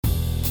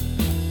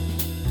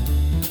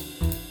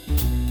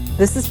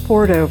This is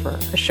Poured Over,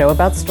 a show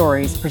about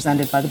stories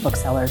presented by the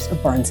booksellers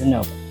of Barnes &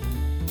 Noble.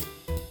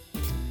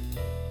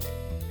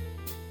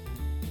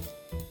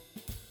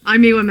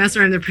 I'm Ewa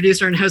Messer. I'm the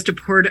producer and host of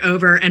Poured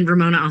Over, and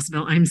Ramona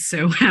Ausubel. I'm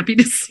so happy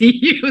to see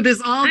you.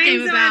 This all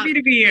came about. I'm so happy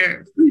to be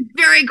here.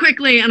 Very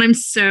quickly, and I'm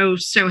so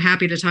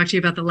happy to talk to you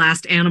about The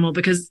Last Animal,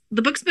 because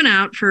the book's been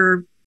out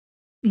for,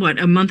 what,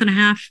 a month and a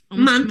half? A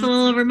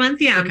little over a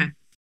month, yeah. Okay.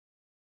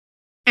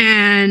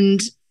 And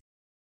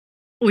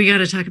we got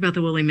to talk about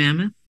the woolly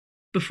mammoth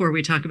before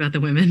we talk about the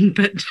women,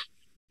 but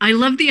I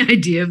love the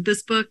idea of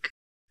this book.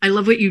 I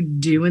love what you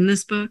do in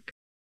this book,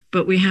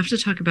 but we have to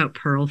talk about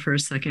Pearl for a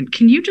second.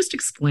 Can you just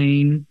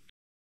explain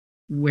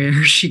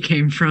where she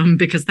came from?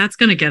 Because that's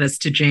going to get us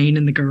to Jane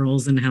and the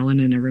girls and Helen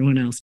and everyone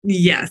else.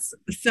 Yes.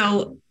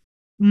 So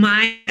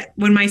when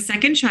my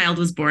second child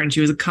was born,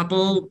 she was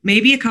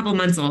maybe a couple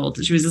months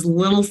old. She was this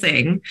little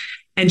thing,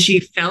 and she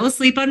fell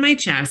asleep on my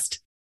chest.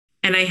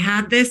 And I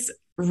had this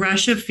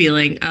rush of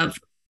feeling of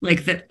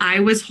like that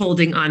I was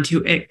holding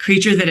onto a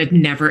creature that had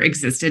never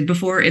existed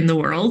before in the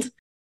world.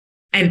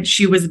 And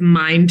she was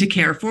mine to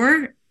care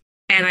for.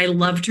 And I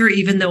loved her,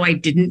 even though I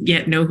didn't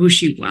yet know who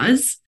she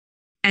was.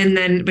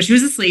 But she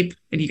was asleep,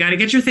 and you got to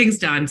get your things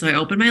done. So I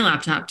opened my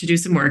laptop to do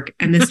some work,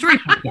 and this story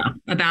popped up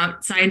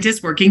about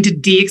scientists working to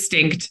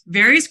de-extinct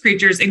various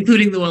creatures,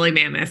 including the woolly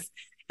mammoth.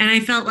 And I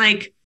felt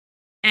like,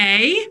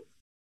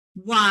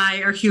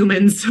 why are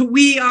humans?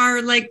 We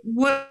are like,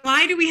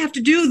 why do we have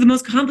to do the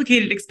most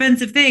complicated,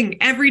 expensive thing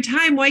every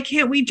time? Why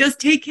can't we just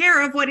take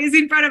care of what is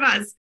in front of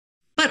us?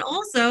 But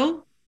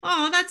also,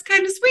 that's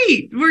kind of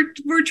sweet.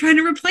 We're trying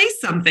to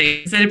replace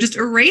something instead of just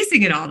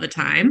erasing it all the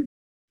time.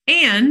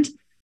 And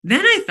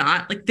then I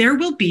thought, like, there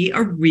will be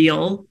a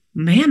real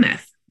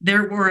mammoth.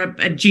 Or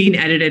a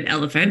gene-edited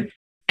elephant,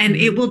 and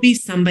it will be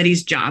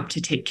somebody's job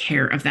to take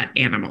care of that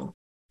animal.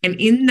 And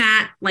in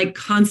that like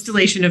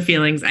constellation of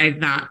feelings, I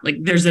thought like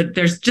there's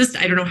just,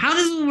 I don't know how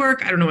this will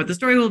work. I don't know what the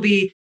story will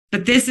be,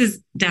 but this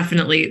is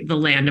definitely the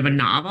land of a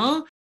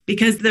novel,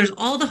 because there's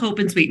all the hope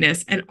and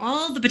sweetness and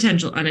all the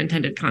potential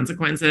unintended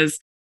consequences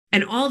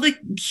and all the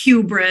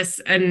hubris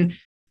and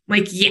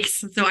like,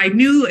 yes. So I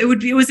knew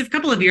it was a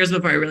couple of years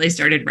before I really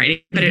started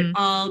writing, but it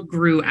all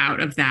grew out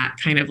of that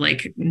kind of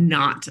like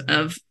knot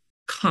of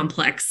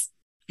complex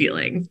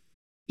feeling.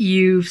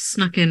 You've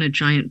snuck in a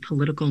giant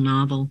political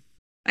novel.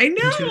 I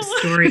know. Into a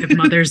story of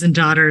mothers and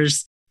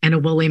daughters and a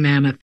woolly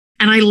mammoth.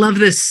 And I love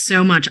this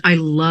so much. I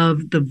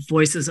love the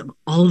voices of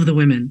all of the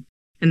women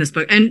in this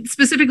book. And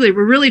specifically,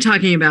 we're really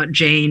talking about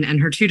Jane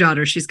and her two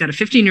daughters. She's got a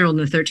 15-year-old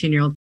and a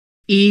 13-year-old,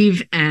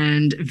 Eve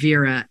and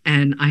Vera.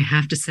 And I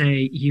have to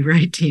say, you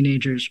write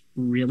teenagers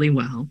really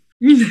well.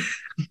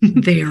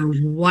 They are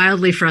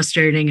wildly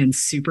frustrating and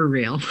super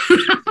real.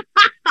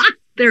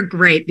 They're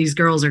great. These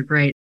girls are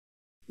great.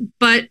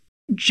 But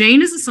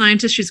Jane is a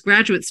scientist. She's a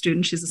graduate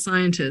student. She's a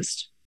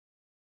scientist.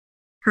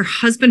 Her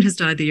husband has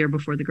died the year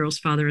before. The girl's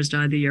father has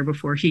died the year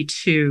before. He,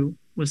 too,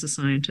 was a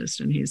scientist,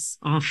 and he's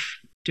off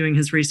doing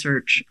his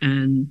research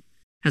and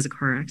has a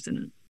car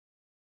accident.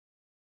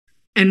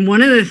 And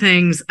one of the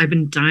things I've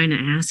been dying to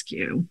ask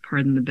you,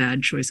 pardon the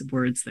bad choice of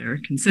words there,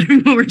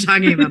 considering what we're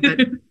talking about,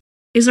 but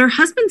is her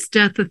husband's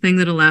death the thing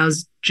that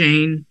allows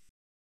Jane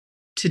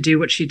to do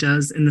what she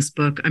does in this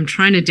book? I'm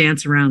trying to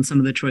dance around some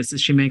of the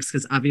choices she makes,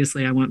 because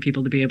obviously I want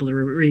people to be able to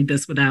read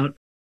this without,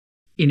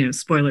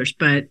 spoilers.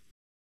 But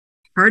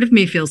part of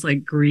me feels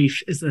like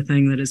grief is the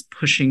thing that is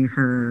pushing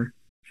her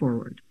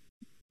forward.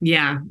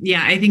 Yeah,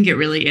 I think it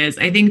really is.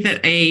 I think that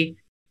a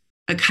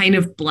kind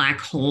of black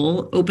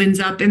hole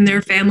opens up in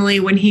their family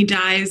when he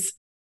dies,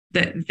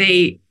 that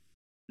they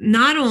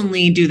not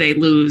only do they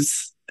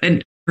lose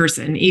a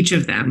person, each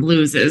of them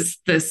loses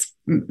this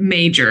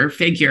major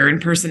figure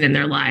and person in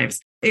their lives.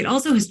 It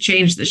also has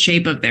changed the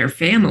shape of their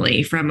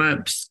family from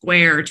a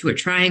square to a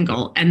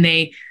triangle.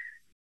 It's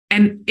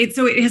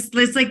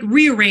like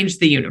rearranged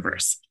the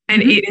universe.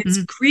 And it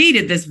has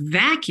created this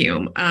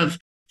vacuum of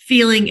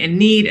feeling and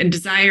need and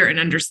desire and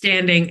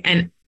understanding.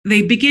 And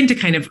they begin to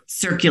kind of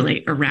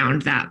circulate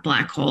around that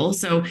black hole.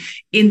 So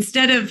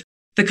instead of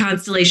the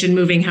constellation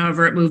moving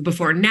however it moved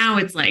before, now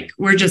it's like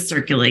we're just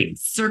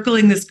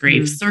circling this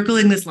grief,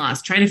 circling this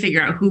loss, trying to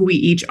figure out who we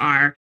each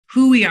are,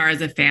 who we are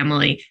as a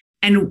family,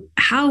 and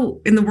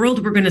how in the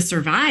world we're going to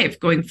survive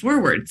going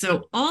forward.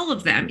 So all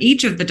of them,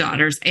 each of the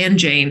daughters and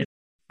Jane,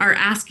 are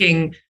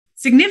asking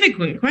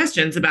significant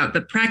questions about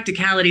the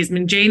practicalities. I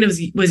mean, Jane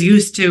was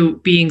used to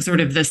being sort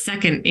of the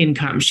second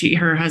income.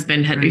 Her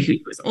husband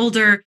he was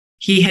older.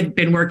 He had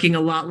been working a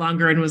lot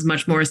longer and was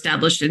much more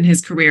established in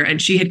his career.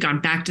 And she had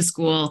gone back to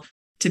school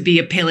to be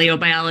a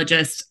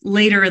paleobiologist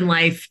later in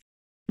life,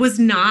 was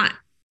not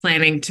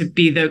planning to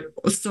be the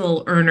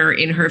sole earner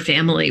in her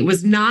family,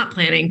 was not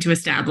planning to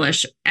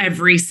establish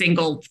every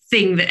single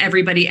thing that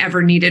everybody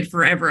ever needed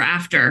forever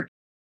after.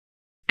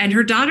 And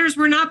her daughters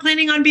were not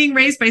planning on being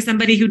raised by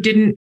somebody who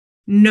didn't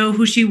know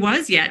who she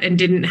was yet and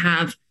didn't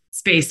have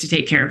space to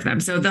take care of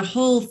them. So the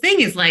whole thing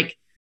is like,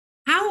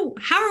 how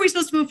are we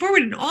supposed to move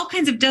forward? And all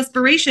kinds of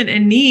desperation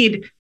and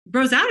need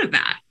grows out of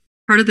that.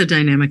 Part of the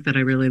dynamic that I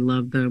really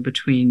love, though,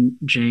 between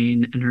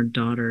Jane and her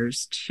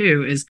daughters,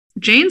 too, is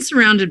Jane's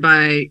surrounded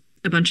by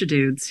a bunch of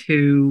dudes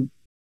who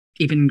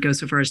even go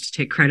so far as to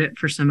take credit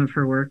for some of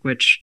her work,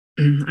 which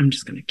I'm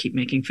just going to keep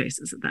making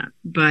faces at that.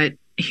 But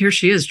here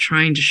she is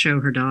trying to show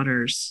her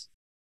daughters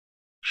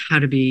how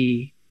to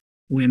be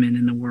women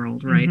in the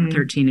world, right?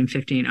 13 and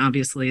 15.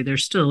 Obviously, they're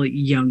still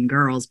young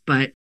girls,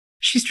 but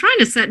she's trying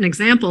to set an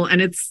example.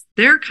 And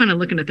they're kind of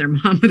looking at their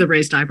mom with a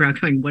raised eyebrow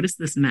going, what is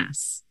this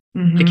mess?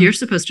 Like, you're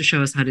supposed to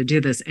show us how to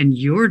do this. And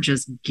you're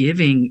just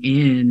giving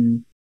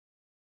in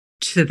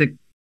to the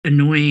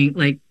annoying,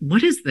 like,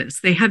 what is this?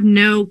 They have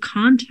no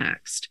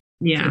context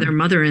for their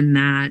mother in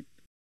that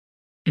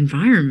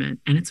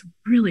environment. And it's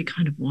really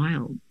kind of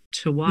wild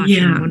to watch.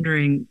 And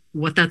wondering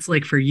what that's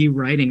like for you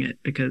writing it,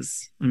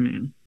 because I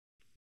mean,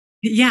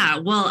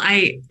 well,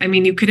 I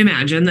mean, you could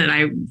imagine that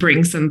I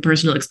bring some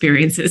personal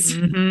experiences.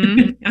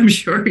 I'm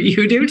sure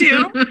you do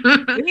too.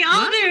 We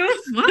all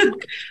do. What?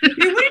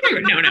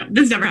 No,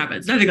 this never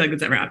happens. Nothing like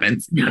this ever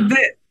happens. No. But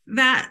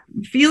that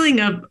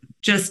feeling of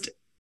just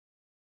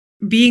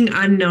being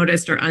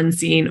unnoticed or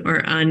unseen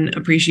or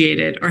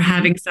unappreciated, or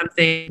having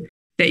something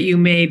that you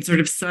made sort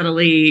of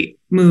subtly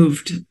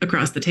moved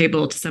across the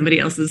table to somebody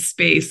else's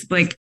space.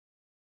 Like,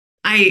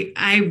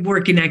 I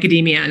work in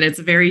academia, and it's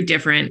a very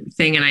different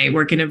thing. And I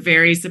work in a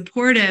very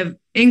supportive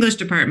English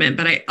department,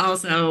 but I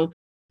also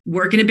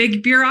work in a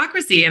big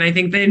bureaucracy. And I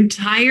think the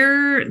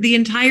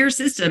entire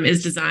system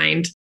is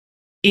designed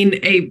in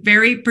a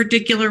very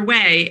particular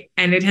way.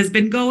 And it has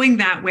been going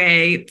that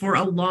way for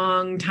a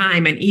long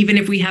time. And even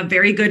if we have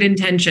very good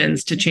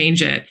intentions to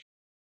change it,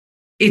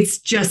 it's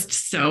just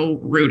so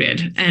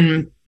rooted.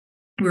 And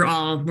we're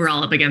all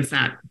up against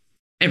that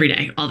every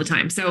day, all the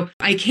time. So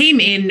I came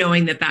in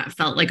knowing that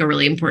felt like a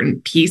really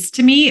important piece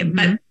to me.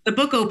 But the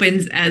book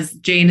opens as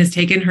Jane has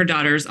taken her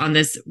daughters on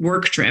this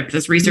work trip,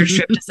 this research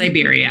trip to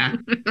Siberia.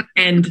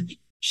 And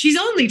she's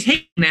only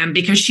taking them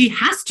because she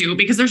has to,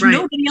 because there's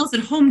nobody else at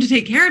home to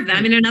take care of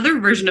them. In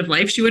another version of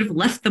life, she would have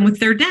left them with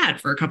their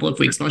dad for a couple of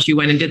weeks while she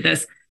went and did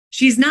this.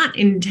 She's not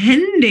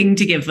intending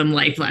to give them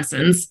life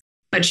lessons,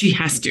 but she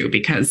has to,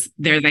 because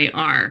there they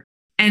are.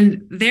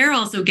 And they're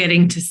also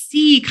getting to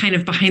see kind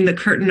of behind the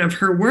curtain of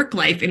her work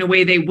life in a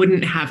way they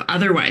wouldn't have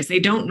otherwise. They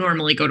don't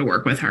normally go to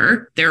work with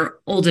her. They're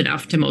old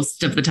enough to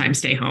most of the time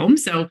stay home.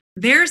 So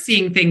they're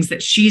seeing things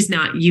that she's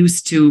not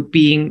used to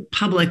being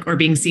public or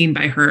being seen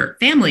by her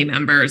family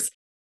members.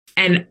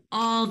 And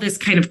all this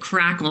kind of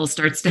crackle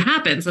starts to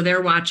happen. So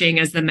they're watching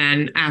as the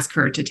men ask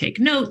her to take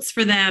notes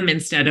for them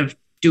instead of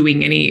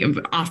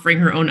offering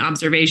her own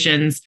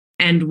observations.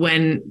 And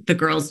when the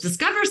girls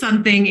discover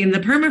something in the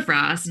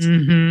permafrost,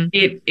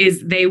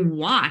 they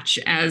watch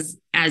as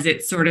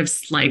it sort of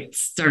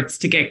starts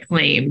to get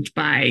claimed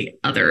by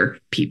other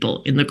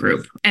people in the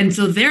group. And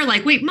so they're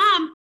like, wait,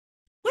 Mom,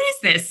 what is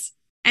this?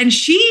 And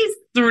she's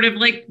sort of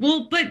like,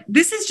 well, but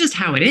this is just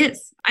how it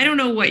is. I don't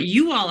know what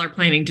you all are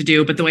planning to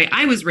do, but the way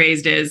I was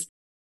raised is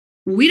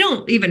we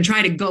don't even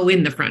try to go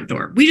in the front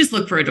door. We just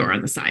look for a door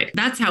on the side.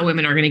 That's how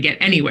women are going to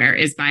get anywhere,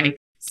 is by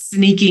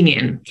sneaking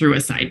in through a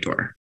side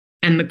door.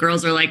 And the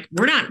girls are like,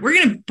 we're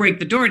going to break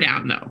the door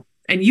down though.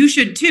 And you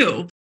should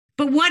too.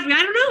 But I don't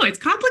know. It's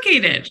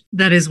complicated.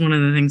 That is one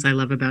of the things I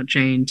love about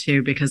Jane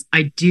too, because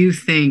I do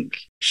think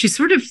she's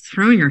sort of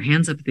throwing her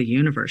hands up at the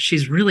universe.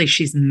 She's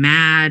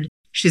mad.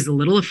 She's a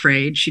little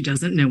afraid. She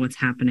doesn't know what's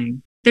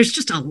happening. There's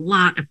just a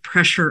lot of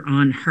pressure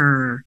on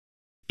her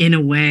in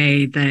a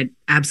way that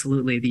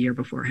absolutely the year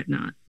before had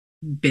not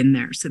been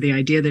there. So the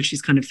idea that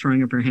she's kind of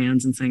throwing up her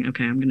hands and saying,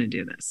 okay, I'm going to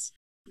do this.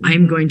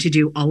 I'm going to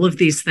do all of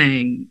these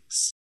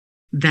things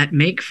that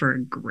make for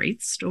a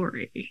great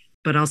story,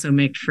 but also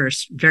make for a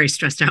very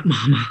stressed out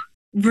mama.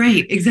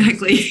 Right,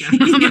 exactly.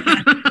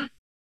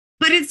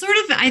 But it's sort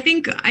of, I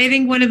think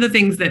one of the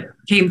things that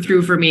came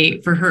through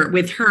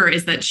with her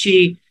is that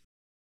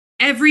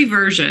every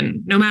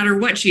version, no matter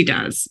what she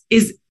does,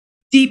 is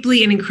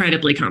deeply and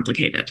incredibly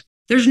complicated.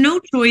 There's no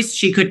choice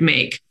she could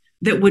make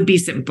that would be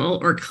simple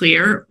or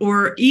clear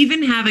or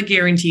even have a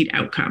guaranteed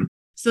outcome.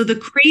 So the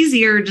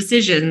crazier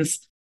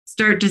decisions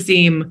start to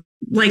seem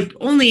like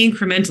only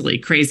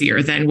incrementally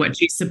crazier than what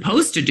she's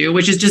supposed to do,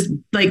 which is just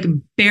like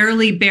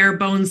barely bare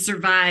bones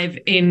survive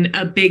in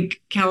a big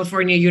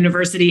California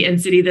university and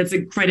city that's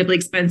incredibly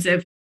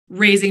expensive,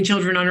 raising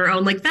children on her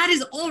own. Like, that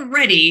is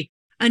already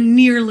a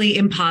nearly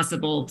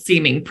impossible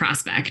seeming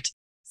prospect.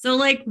 So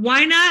like,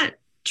 why not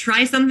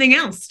try something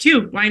else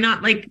too? Why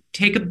not like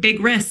take a big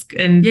risk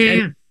and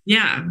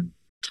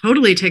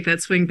totally take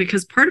that swing?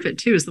 Because part of it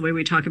too is the way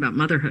we talk about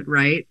motherhood,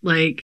 right?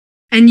 Like,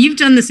 and you've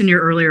done this in your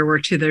earlier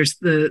work too. There's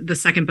the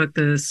second book,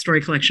 the story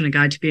collection, A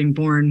Guide to Being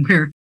Born,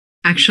 where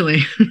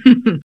actually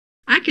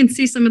I can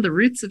see some of the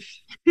roots of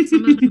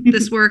some of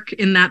this work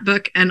in that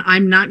book. And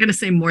I'm not going to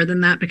say more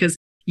than that because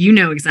you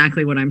know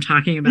exactly what I'm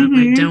talking about. And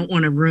I don't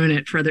want to ruin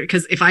it further,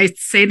 because if I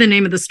say the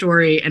name of the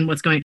story and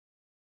what's going,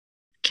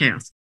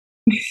 chaos,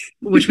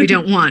 which we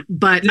don't want.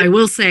 But I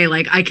will say,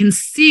 like, I can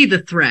see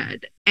the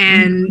thread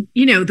and,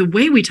 you know, the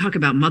way we talk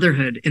about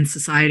motherhood in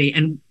society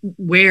and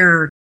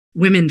where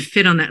women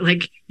fit on that.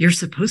 Like, you're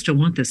supposed to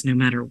want this no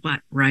matter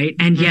what, right?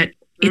 And yet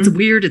it's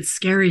weird, it's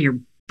scary. Your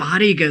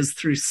body goes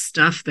through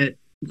stuff that,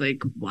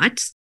 like,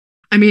 what?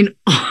 I mean,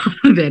 all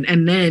of it.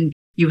 And then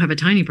you have a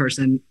tiny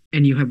person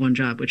and you have one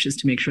job, which is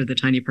to make sure the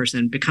tiny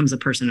person becomes a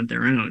person of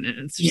their own. And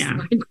it's just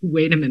like,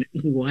 wait a minute,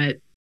 what?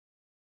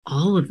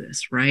 All of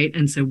this, right?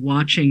 And so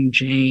watching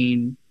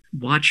Jane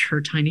watch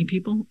her tiny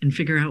people and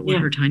figure out what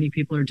her tiny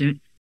people are doing.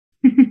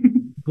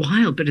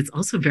 Wild, but it's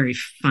also very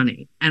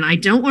funny. And I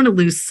don't want to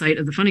lose sight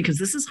of the funny, because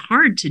this is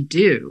hard to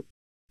do,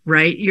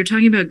 right? You're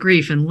talking about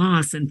grief and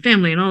loss and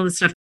family and all this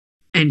stuff.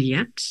 And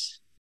yet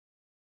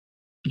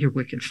you're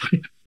wicked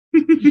funny.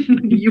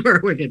 You are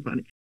wicked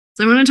funny.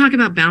 So I want to talk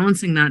about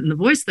balancing that in the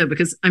voice, though,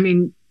 because I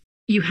mean,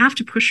 you have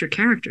to push your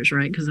characters,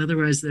 right? Because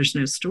otherwise there's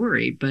no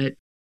story. But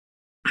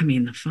I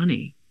mean, the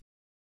funny.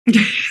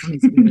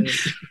 Funny's good.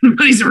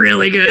 Funny's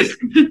really good.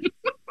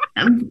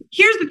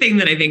 Here's the thing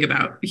that I think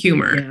about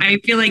humor. Yeah. I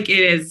feel like it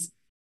is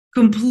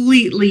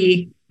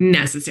completely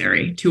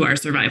necessary to our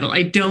survival.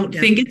 I don't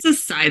think it's a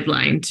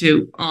sideline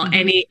to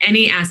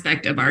any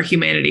aspect of our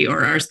humanity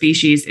or our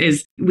species.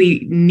 Is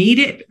we need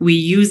it, we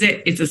use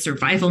it. It's a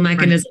survival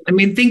mechanism. Right. I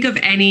mean, think of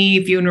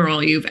any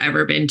funeral you've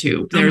ever been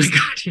to. There's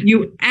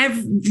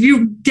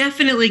you're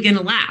definitely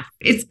gonna laugh.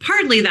 It's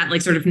partly that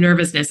like sort of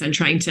nervousness and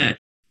trying to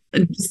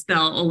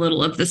dispel a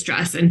little of the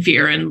stress and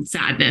fear and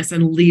sadness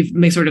and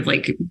sort of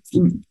like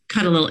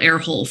cut a little air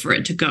hole for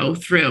it to go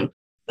through.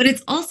 But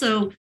it's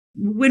also,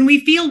 when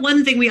we feel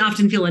one thing, we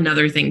often feel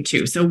another thing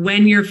too. So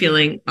when you're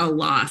feeling a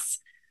loss,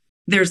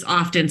 there's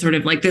often sort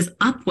of like this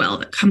upwell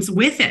that comes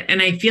with it.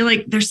 And I feel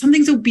like there's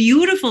something so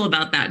beautiful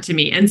about that to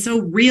me, and so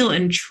real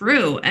and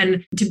true.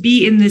 And to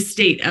be in this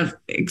state of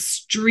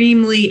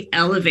extremely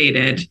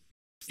elevated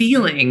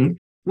feeling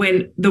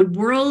when the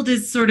world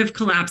is sort of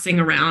collapsing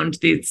around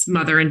these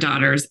mother and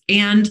daughters,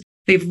 and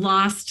they've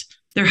lost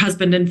their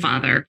husband and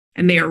father,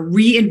 and they are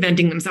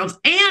reinventing themselves.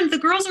 And the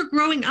girls are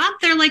growing up.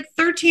 They're like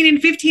 13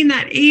 and 15,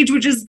 that age,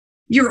 which is,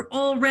 you're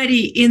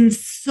already in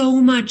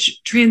so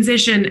much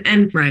transition,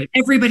 and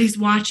everybody's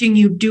watching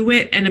you do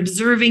it and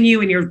observing you.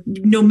 And you're,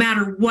 no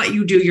matter what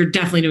you do, you're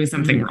definitely doing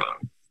something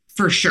wrong,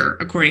 for sure,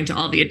 according to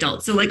all the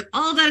adults. So like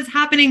all that is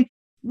happening.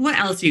 What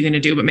else are you going to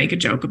do but make a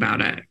joke about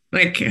it?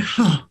 Like,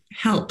 oh,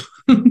 help.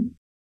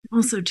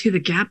 Also, too, the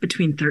gap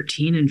between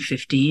 13 and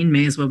 15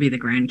 may as well be the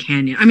Grand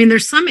Canyon. I mean,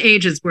 there's some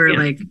ages where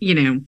like,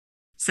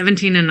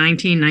 17 and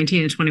 19,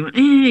 19 and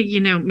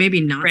 21,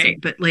 maybe not,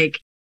 but like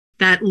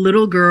that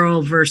little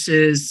girl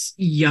versus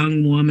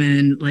young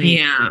woman, like,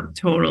 yeah,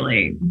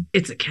 totally.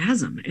 It's a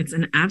chasm. It's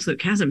an absolute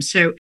chasm.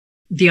 So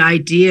the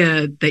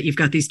idea that you've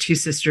got these two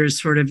sisters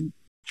sort of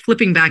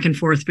flipping back and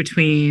forth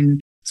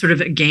between sort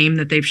of a game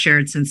that they've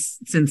shared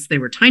since they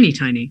were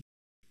tiny,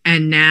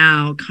 and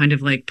now kind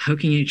of like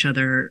poking each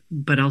other,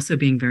 but also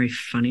being very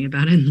funny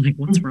about it. And like,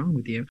 what's wrong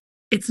with you?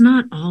 It's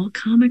not all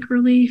comic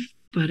relief,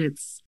 but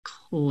it's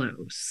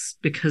close,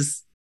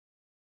 because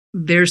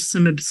there's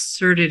some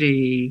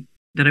absurdity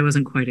that I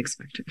wasn't quite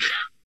expecting.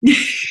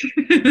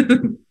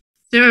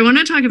 So I want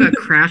to talk about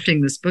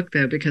crafting this book,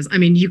 though, because I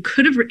mean, you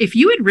could have, if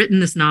you had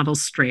written this novel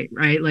straight,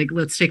 right? Like,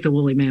 let's take the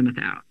woolly mammoth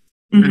out,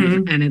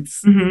 right? And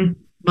it's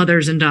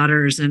mothers and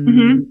daughters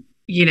and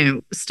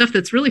stuff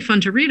that's really fun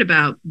to read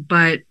about,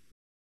 but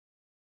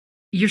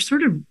you're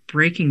sort of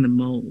breaking the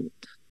mold,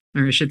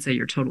 or I should say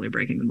you're totally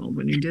breaking the mold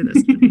when you do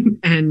this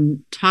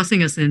and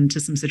tossing us into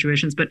some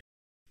situations. But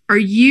are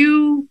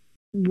you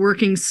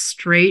working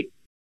straight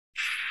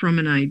from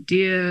an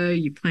idea?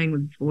 You playing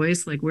with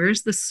voice? Like,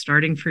 where's this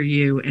starting for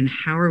you, and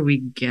how are we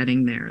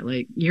getting there?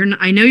 Like,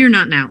 I know you're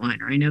not an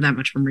outliner. I know that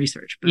much from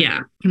research. But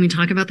can we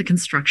talk about the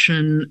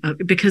construction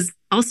because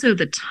also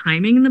the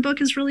timing in the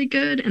book is really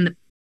good, and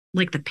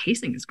the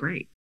pacing is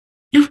great.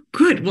 Oh,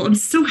 good. Well, I'm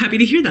so happy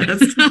to hear that.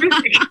 That's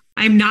terrific.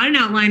 I'm not an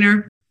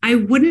outliner. I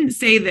wouldn't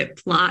say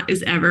that plot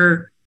is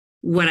ever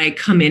what I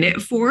come in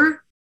it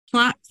for.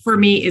 Plot for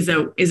me is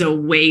a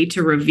way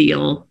to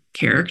reveal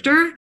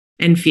character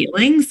and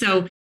feeling.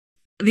 So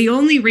the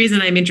only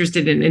reason I'm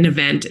interested in an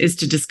event is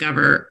to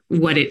discover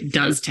what it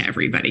does to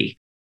everybody.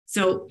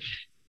 So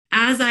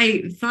as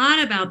I thought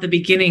about the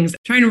beginnings,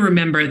 trying to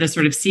remember the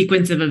sort of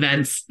sequence of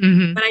events,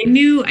 but I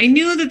knew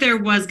that there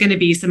was going to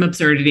be some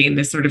absurdity in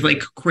this sort of like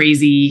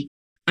crazy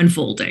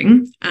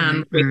unfolding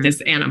with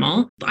this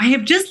animal. I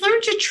have just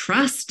learned to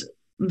trust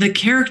the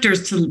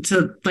characters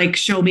to like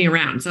show me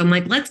around. So I'm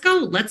like, let's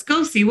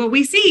go see what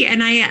we see.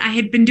 And I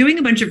had been doing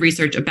a bunch of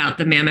research about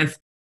the mammoth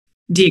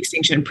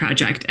de-extinction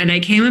project, and I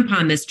came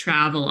upon this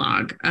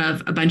travelogue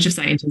of a bunch of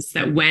scientists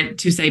that went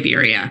to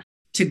Siberia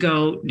to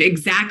go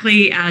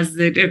exactly as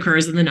it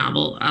occurs in the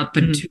novel up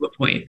to a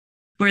point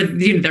where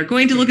they're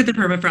going to look at the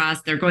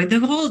permafrost. They're going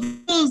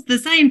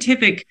the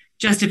scientific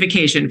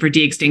justification for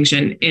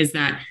de-extinction is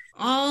that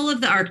all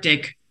of the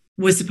Arctic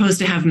was supposed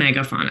to have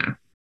megafauna,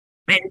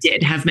 and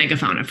did have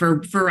megafauna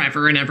for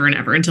forever and ever and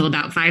ever until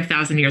about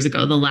 5,000 years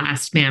ago. The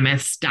last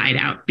mammoths died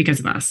out because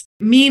of us.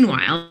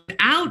 Meanwhile,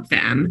 without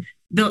them,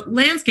 the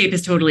landscape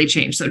has totally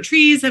changed. So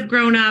trees have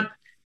grown up,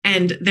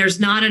 and there's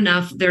not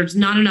enough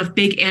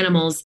big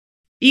animals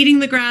eating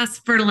the grass,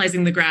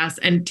 fertilizing the grass,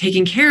 and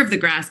taking care of the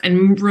grass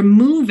and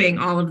removing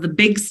all of the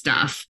big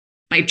stuff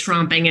by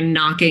tromping and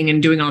knocking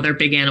and doing all their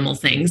big animal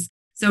things.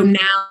 So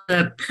now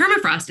the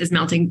permafrost is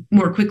melting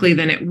more quickly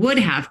than it would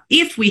have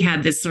if we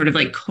had this sort of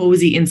like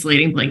cozy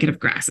insulating blanket of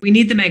grass. We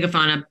need the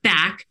megafauna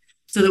back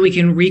so that we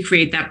can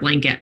recreate that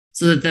blanket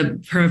so that the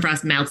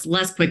permafrost melts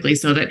less quickly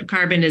so that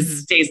carbon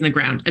stays in the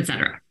ground, et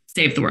cetera.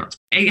 Save the world.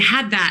 I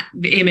had that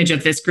image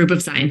of this group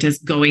of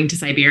scientists going to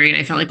Siberia,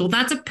 and I felt like, well,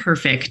 that's a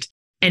perfect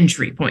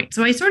entry point.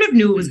 So I sort of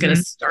knew it was going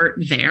to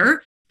start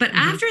there. But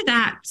after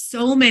that,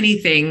 so many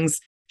things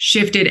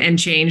shifted and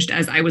changed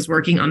as I was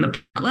working on the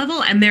plot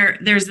level. And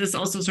there's this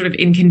also sort of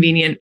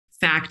inconvenient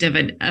fact of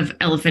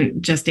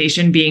elephant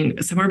gestation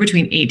being somewhere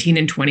between 18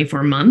 and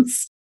 24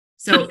 months.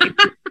 So if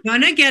you're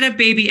gonna get a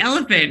baby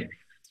elephant,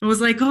 I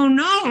was like, oh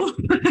no.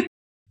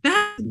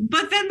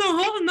 But then the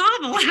whole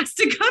novel has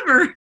to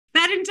cover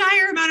that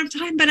entire amount of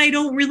time, but I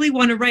don't really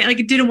want to write, like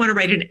I didn't want to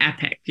write an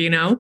epic, you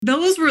know?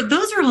 Those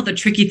are all the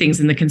tricky things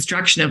in the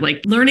construction of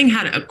like learning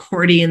how to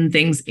accordion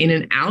things in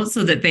and out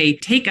so that they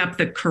take up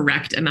the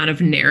correct amount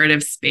of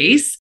narrative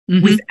space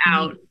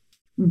without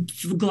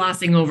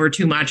glossing over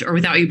too much or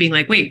without you being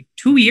like, wait,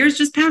 2 years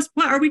just passed?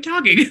 What are we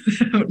talking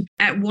about?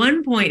 At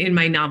one point in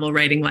my novel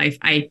writing life,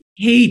 I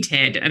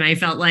hated, and I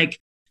felt like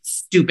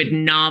stupid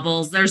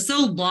novels. They're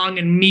so long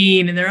and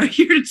mean and they're out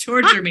here to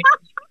torture me.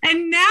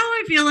 And now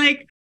I feel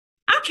like,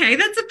 okay,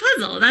 that's a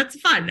puzzle. That's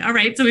fun. All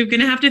right. So we're going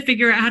to have to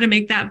figure out how to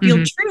make that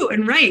feel true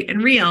and right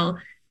and real.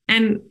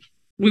 And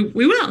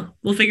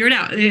we'll figure it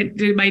out.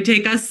 It might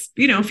take us,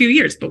 a few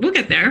years, but we'll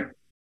get there.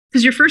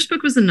 Because your first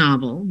book was a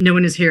novel, No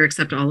One Is Here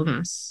Except All of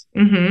Us.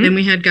 Then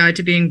we had Guide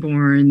to Being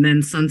Born,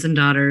 then Sons and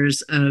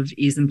Daughters of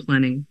Ease and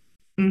Plenty,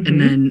 and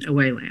then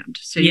Awayland.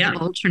 So you've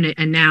alternated,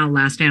 and now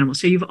Last Animal.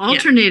 So you've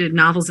alternated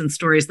novels and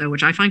stories, though,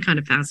 which I find kind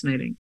of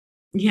fascinating.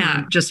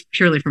 Yeah. Just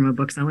purely from a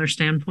bookseller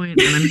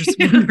standpoint. And I'm just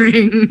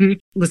wondering,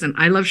 listen,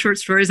 I love short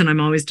stories and I'm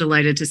always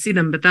delighted to see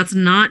them, but that's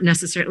not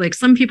necessarily like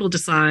some people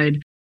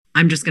decide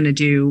I'm just going to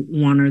do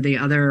one or the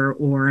other,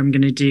 or I'm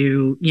going to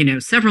do,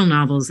 several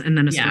novels and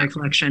then a story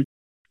collection.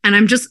 And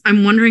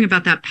I'm wondering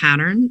about that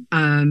pattern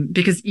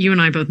because you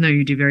and I both know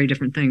you do very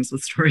different things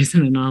with stories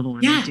in a novel.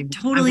 And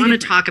totally. I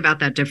want to talk about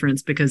that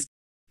difference because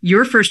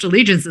your first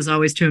allegiance is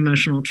always to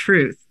emotional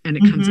truth and it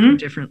comes out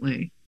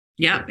differently.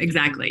 Yeah,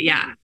 exactly.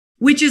 Yeah.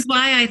 Which is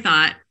why I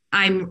thought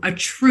I'm a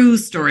true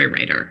story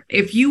writer.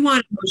 If you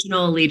want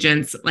emotional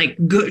allegiance, like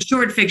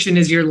short fiction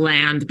is your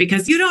land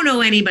because you don't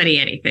owe anybody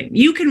anything.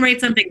 You can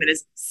write something that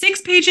is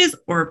 6 pages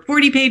or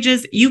 40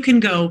 pages. You can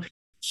go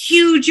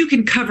huge. You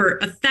can cover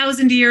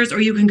 1,000 years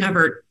or you can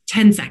cover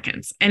 10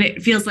 seconds. And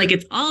it feels like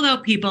it's all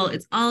about people.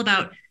 It's all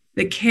about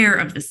the care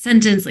of the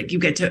sentence. Like you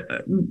get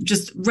to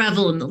just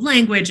revel in the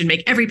language and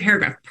make every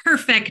paragraph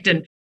perfect.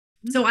 And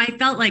so I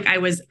felt like I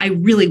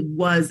really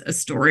was a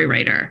story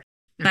writer.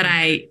 But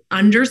I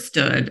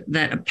understood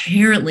that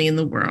apparently in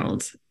the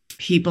world,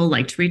 people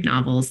like to read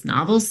novels.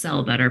 Novels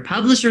sell better.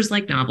 Publishers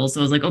like novels. So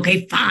I was like,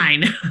 okay,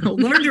 fine. I'll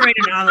learn to write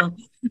a novel.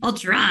 I'll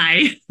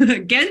try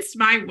against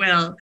my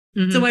will.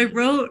 So I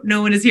wrote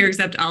No One Is Here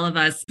Except All of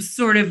Us,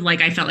 sort of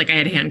like I felt like I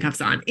had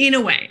handcuffs on in a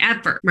way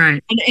at first.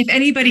 Right. And if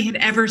anybody had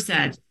ever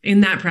said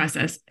in that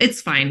process,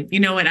 it's fine. You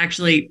know what?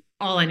 Actually,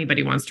 all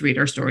anybody wants to read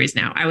are stories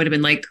now. I would have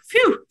been like,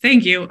 phew,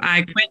 thank you.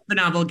 I quit the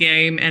novel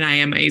game and I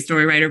am a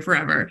story writer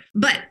forever.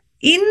 But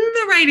in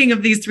the writing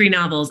of these 3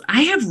 novels,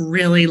 I have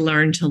really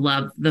learned to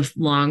love the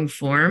long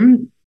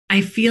form.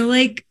 I feel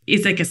like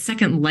it's like a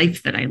second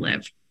life that I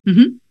live.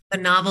 The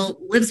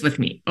novel lives with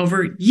me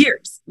over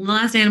years. The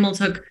Last Animal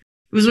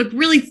it was like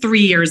really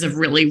 3 years of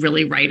really,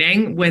 really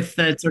writing with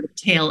the sort of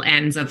tail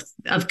ends of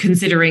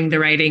considering the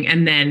writing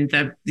and then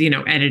the,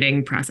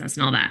 editing process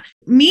and all that.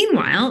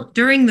 Meanwhile,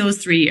 during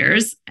those 3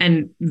 years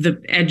and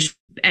the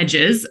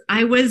edges,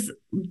 I was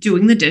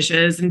doing the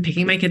dishes and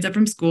picking my kids up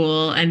from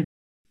school and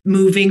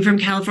moving from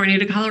California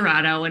to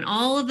Colorado, and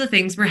all of the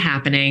things were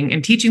happening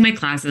and teaching my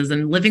classes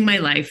and living my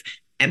life.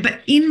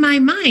 But in my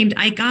mind,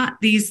 I got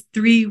these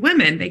 3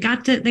 women. They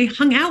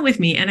hung out with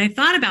me and I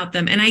thought about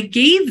them and I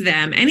gave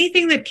them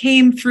anything that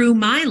came through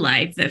my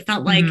life that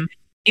felt like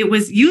it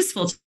was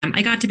useful to them.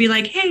 I got to be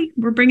like, hey,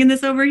 we're bringing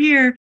this over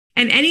here.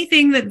 And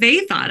anything that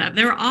they thought of,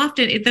 there were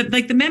often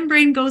the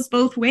membrane goes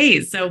both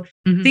ways. So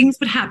things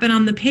would happen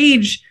on the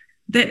page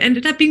that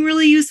ended up being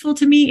really useful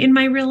to me in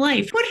my real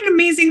life. What an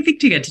amazing thing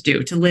to get to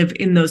do, to live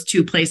in those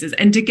 2 places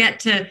and to get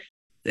to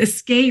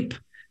escape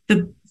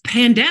the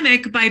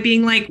pandemic by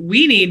being like,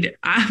 we need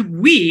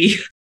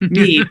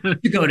to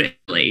go to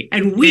Italy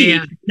and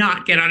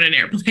not get on an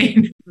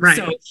airplane. Right.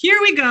 So here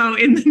we go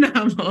in the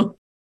novel.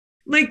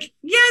 Like,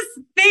 yes,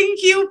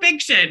 thank you,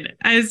 fiction.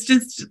 It's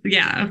just,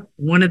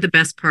 One of the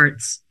best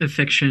parts of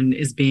fiction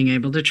is being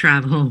able to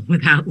travel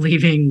without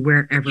leaving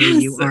wherever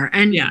you are.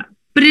 And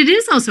but it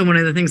is also one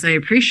of the things I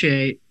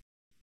appreciate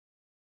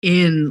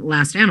in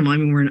Last Animal. I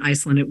mean, we're in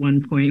Iceland at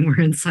one point,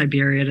 we're in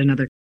Siberia at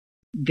another.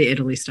 The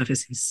Italy stuff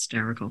is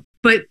hysterical.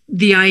 But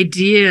the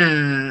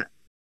idea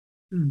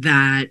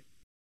that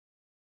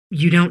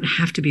you don't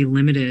have to be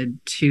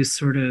limited to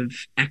sort of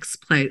X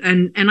play.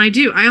 And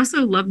I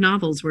also love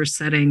novels where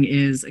setting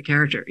is a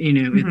character,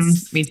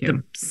 it's Me too.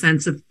 The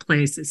sense of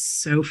place is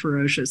so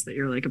ferocious that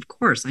you're like, of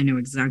course, I know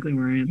exactly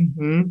where I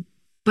am.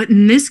 But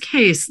in this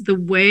case, the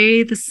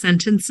way the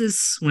sentences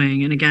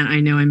swing, and again,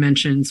 I know I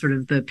mentioned sort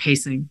of the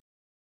pacing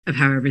of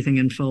how everything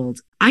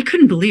unfolds. I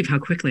couldn't believe how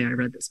quickly I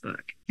read this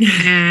book.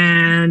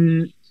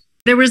 And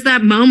there was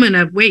that moment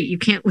of, wait, you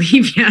can't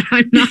leave yet.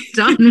 I'm not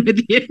done with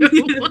you.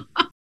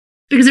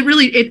 Because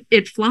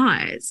it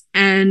flies.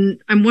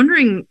 And I'm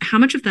wondering how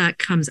much of that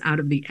comes out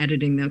of the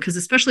editing, though, because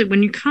especially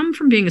when you come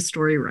from being a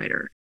story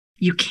writer,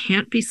 you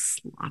can't be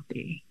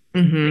sloppy.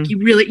 Like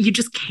you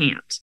just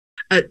can't.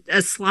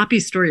 A sloppy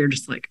story, you're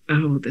just like,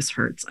 oh, this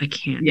hurts. I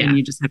can't. Yeah. And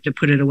you just have to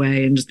put it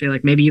away and just be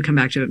like, maybe you come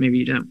back to it, maybe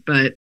you don't.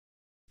 But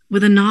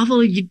with a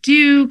novel, you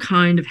do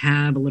kind of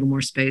have a little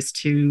more space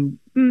to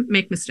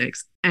make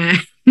mistakes.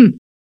 And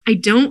I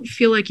don't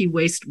feel like you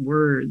waste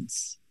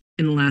words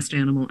in The Last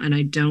Animal, and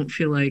I don't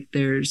feel like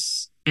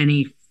there's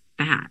any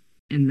fat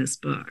in this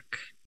book,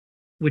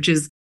 which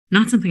is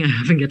not something I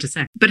often get to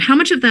say. But how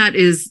much of that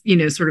is,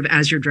 sort of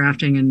as you're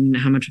drafting, and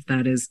how much of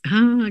that is,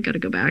 I got to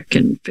go back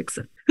and fix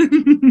it?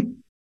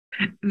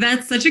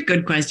 That's such a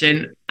good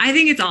question. I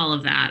think it's all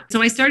of that.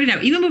 So I started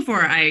out, even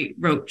before I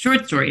wrote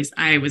short stories,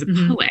 I was a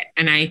poet.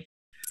 And I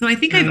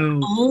think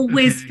I've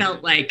always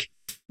felt like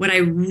what I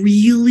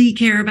really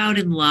care about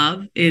and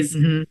love is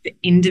the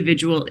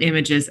individual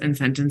images and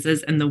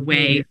sentences and the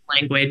way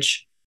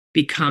language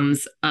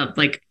becomes a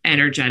like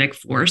energetic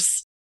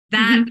force.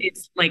 That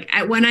is like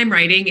when I'm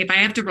writing, if I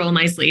have to roll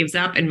my sleeves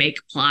up and make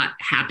plot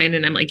happen,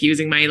 and I'm like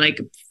using my like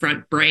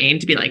front brain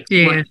to be like,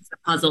 what is the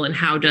puzzle and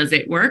how does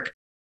it work?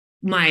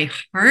 My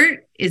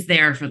heart is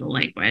there for the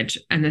language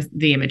and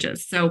the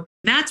images. So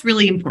that's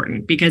really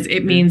important because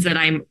it means that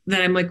I'm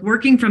like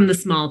working from the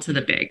small to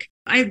the big.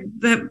 I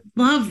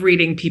love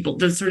reading people,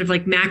 the sort of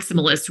like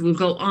maximalists who will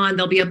go on.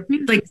 There'll be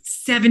like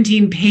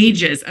 17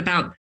 pages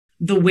about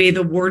the way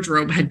the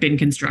wardrobe had been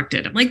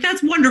constructed. I'm like,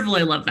 that's wonderful.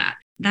 I love that.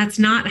 That's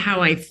not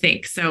how I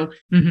think. So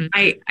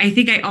I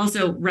think I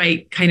also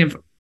write kind of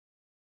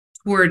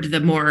toward the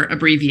more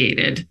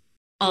abbreviated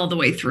all the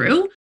way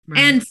through. Right.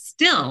 And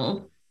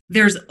still,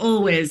 there's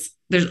always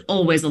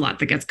a lot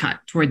that gets cut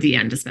toward the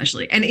end,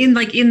 especially. And in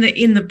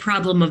the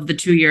problem of the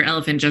 2-year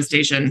elephant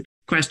gestation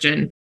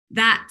question,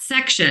 that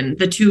section,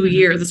 the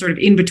 2-year, the sort of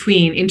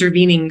in-between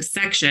intervening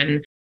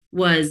section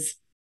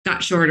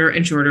got shorter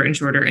and shorter and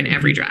shorter in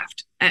every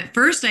draft. At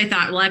first, I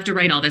thought, well, I have to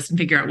write all this and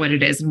figure out what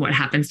it is and what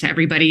happens to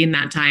everybody in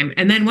that time.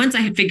 And then once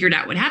I had figured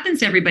out what happens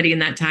to everybody in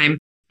that time,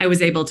 I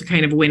was able to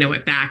kind of winnow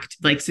it back to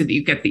like, so that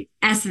you get the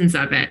essence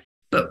of it.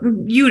 But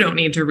you don't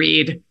need to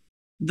read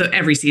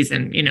every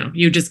season,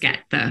 you just get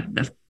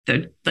the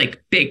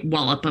like big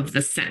wallop of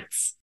the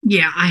sense.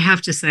 Yeah, I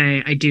have to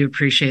say, I do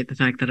appreciate the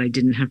fact that I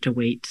didn't have to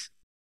wait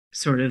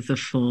sort of the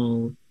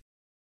full.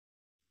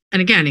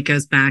 And again, it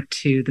goes back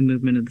to the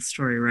movement of the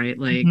story, right?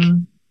 Like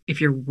if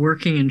you're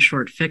working in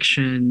short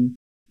fiction,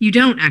 you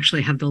don't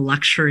actually have the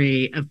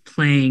luxury of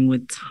playing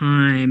with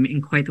time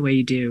in quite the way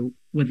you do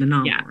with the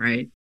novel,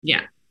 right?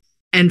 Yeah.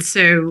 And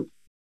so,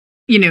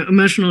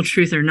 emotional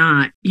truth or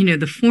not,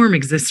 the form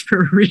exists for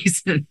a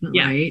reason,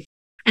 right?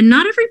 And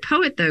not every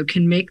poet, though,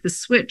 can make the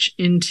switch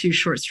into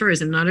short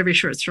stories. And not every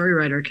short story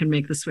writer can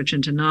make the switch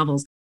into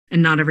novels.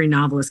 And not every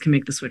novelist can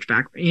make the switch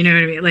back. You know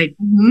what I mean? Like,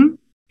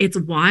 it's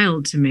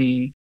wild to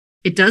me.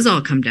 It does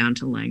all come down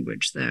to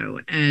language, though.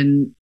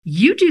 And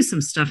you do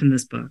some stuff in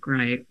this book,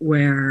 right?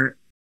 Where,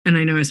 and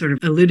I know I sort of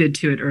alluded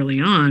to it early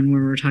on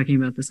when we were talking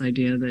about this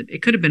idea that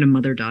it could have been a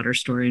mother-daughter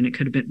story and it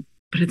could have been,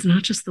 but it's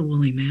not just the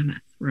woolly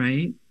mammoth,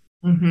 right?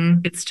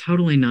 It's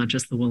totally not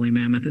just the woolly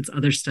mammoth. It's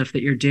other stuff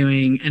that you're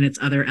doing and it's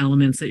other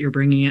elements that you're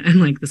bringing in.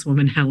 And like this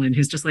woman, Helen,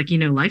 who's just like,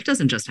 life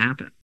doesn't just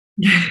happen.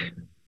 I'm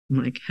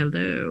like,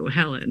 hello,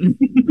 Helen.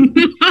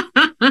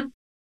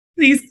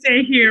 Please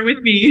stay here with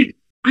me.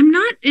 I'm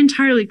not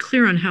entirely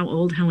clear on how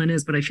old Helen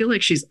is, but I feel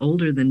like she's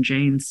older than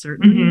Jane,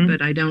 certainly.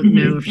 But I don't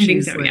know if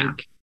she's so,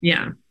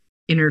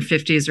 in her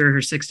 50s or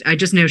her 60s. I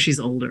just know she's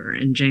older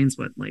and Jane's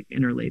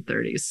in her late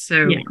 30s.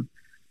 So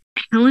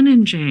Helen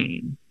and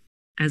Jane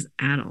as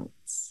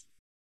adults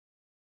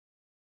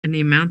and the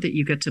amount that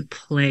you get to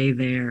play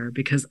there,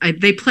 because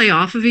they play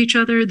off of each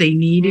other, they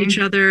need each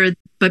other,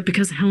 but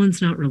because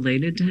Helen's not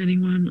related to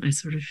anyone, I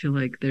sort of feel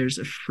like there's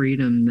a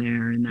freedom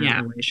there in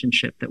that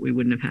relationship that we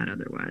wouldn't have had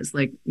otherwise.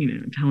 Like,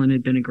 if Helen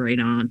had been a great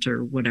aunt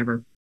or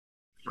whatever,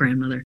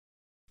 grandmother,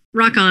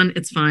 rock on,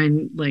 it's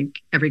fine. Like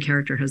every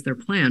character has their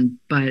plan,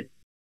 but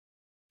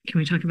can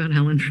we talk about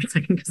Helen for a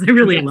second? Because I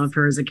really love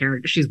her as a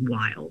character. She's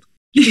wild.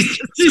 She's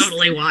just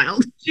totally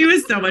wild. She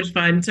was so much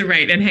fun to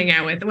write and hang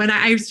out with. When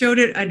I showed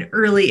it an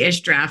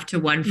early-ish draft to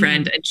one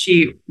friend, and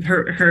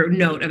her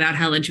note about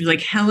Helen, she was like,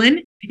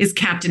 Helen is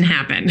Captain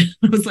Happen.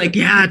 I was like,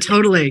 yeah,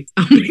 totally.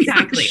 Oh my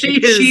exactly.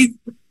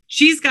 God,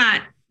 she's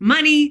got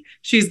money.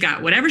 She's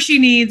got whatever she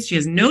needs. She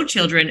has no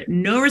children,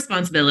 no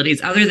responsibilities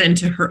other than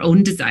to her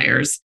own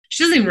desires.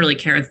 She doesn't even really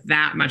care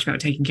that much about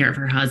taking care of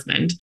her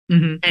husband.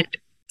 And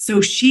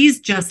so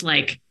she's just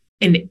like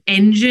an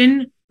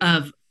engine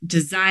of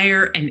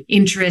desire and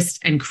interest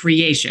and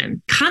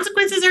creation.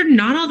 Consequences are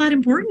not all that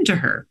important to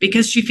her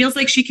because she feels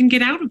like she can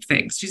get out of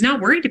things. She's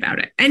not worried about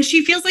it. And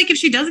she feels like if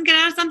she doesn't get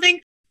out of something,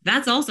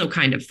 that's also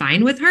kind of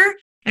fine with her.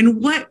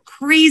 And what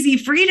crazy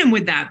freedom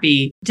would that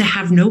be to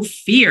have no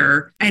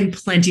fear and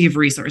plenty of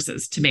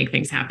resources to make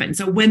things happen?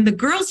 So when the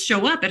girls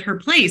show up at her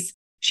place,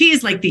 she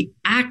is like the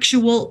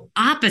actual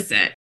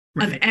opposite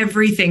of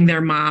everything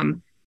their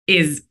mom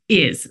is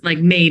like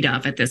made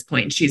of at this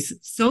point. She's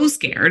so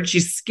scared.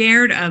 She's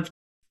scared of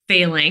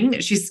failing.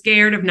 She's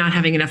scared of not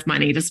having enough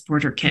money to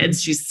support her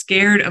kids. She's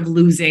scared of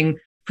losing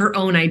her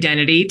own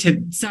identity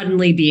to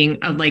suddenly being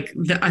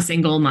a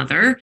single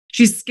mother.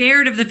 She's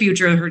scared of the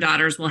future her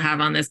daughters will have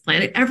on this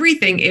planet.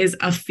 Everything is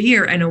a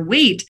fear and a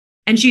weight,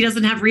 and she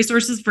doesn't have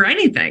resources for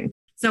anything.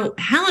 So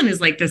Helen is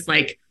like this,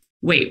 like,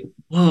 wait,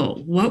 whoa,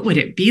 what would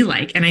it be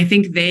like? And I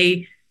think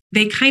they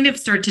kind of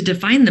start to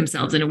define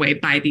themselves in a way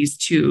by these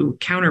two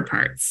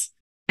counterparts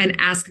and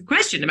ask a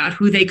question about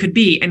who they could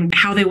be and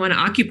how they want to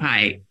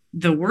occupy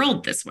the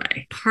world this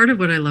way. Part of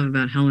what I love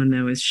about Helen,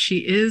 though, is she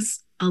is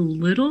a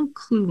little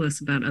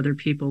clueless about other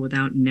people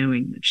without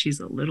knowing that she's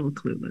a little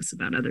clueless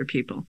about other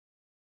people.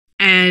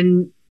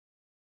 And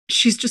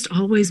she's just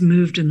always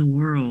moved in the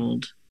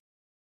world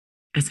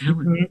as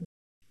Helen. Mm-hmm.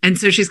 And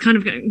so she's kind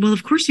of going, well,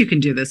 of course you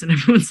can do this. And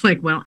everyone's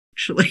like, well,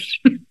 actually,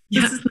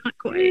 this is not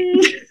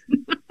quite.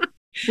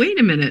 Wait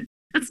a minute.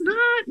 That's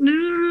not,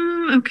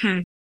 no,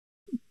 okay.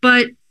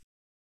 But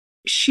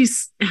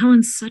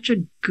Helen's such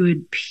a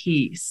good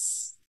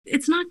piece.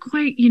 It's not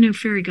quite,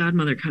 fairy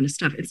godmother kind of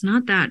stuff. It's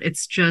not that.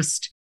 It's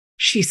just,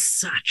 she's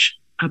such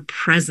a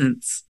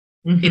presence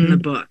in the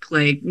book.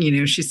 Like,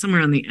 she's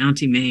somewhere on the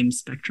Auntie Mame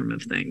spectrum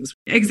of things.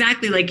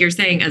 Exactly like you're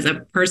saying, as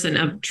a person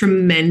of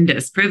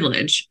tremendous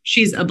privilege,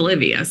 she's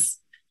oblivious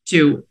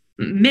to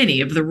many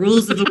of the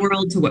rules of the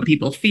world, to what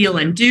people feel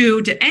and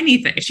do, to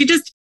anything.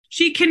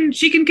 She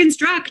can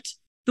construct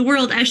the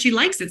world as she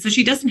likes it. So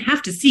she doesn't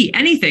have to see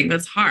anything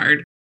that's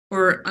hard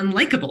or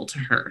unlikable to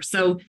her.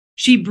 So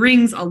she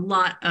brings a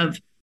lot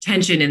of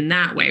tension in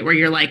that way, where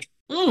you're like,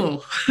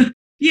 oh,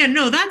 yeah,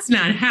 no, that's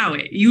not how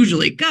it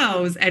usually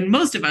goes. And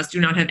most of us do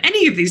not have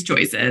any of these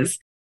choices.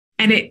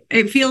 And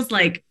it feels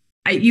like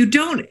I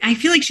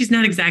feel like she's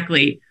not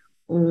exactly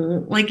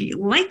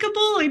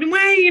likable in a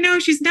way,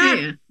 she's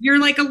not, you're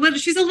like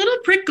she's a little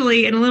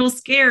prickly and a little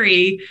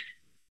scary.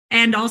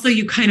 And also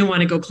you kind of want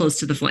to go close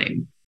to the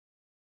flame.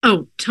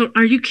 Oh,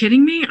 are you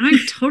kidding me?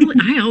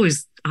 I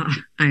always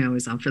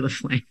opt for the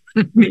flame.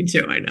 Me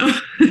too, I know.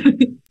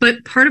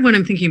 But part of what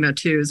I'm thinking about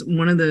too is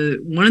one of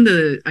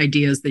the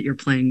ideas that you're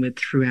playing with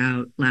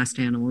throughout Last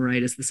Animal,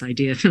 right, is this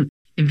idea of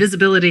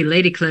invisibility,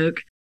 lady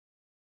cloak,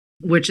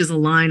 which is a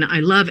line I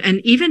love.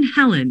 And even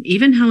Helen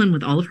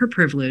with all of her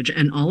privilege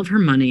and all of her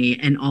money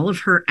and all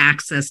of her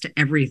access to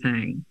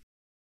everything,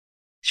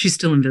 she's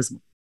still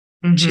invisible.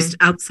 Mm-hmm. She's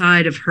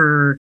outside of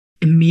her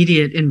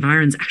immediate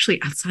environs, actually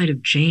outside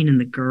of Jane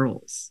and the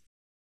girls.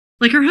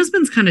 Like, her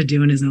husband's kind of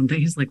doing his own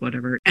thing. He's like,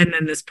 whatever. And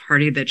then this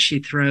party that she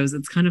throws,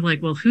 it's kind of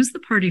like, well, who's the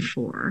party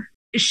for?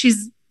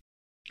 She's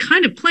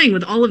kind of playing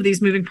with all of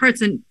these moving parts,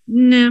 and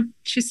no,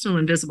 she's still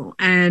invisible.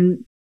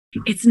 And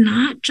it's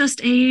not just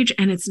age,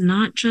 and it's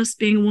not just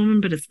being a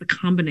woman, but it's the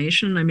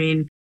combination. I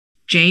mean,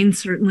 Jane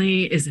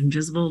certainly is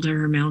invisible to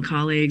her male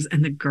colleagues,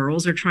 and the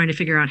girls are trying to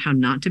figure out how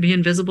not to be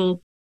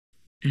invisible.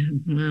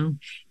 And, well,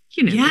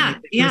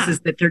 this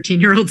is that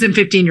 13-year-olds and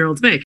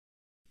 15-year-olds make.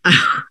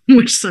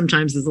 Which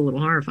sometimes is a little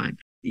horrifying.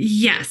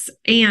 Yes.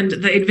 And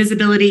the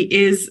invisibility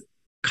is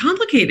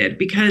complicated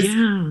because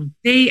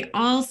they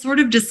all sort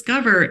of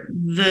discover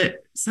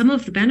some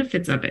of the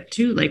benefits of it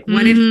too. Like,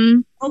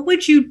 what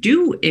would you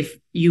do if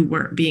you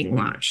weren't being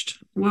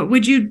watched? What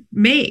would you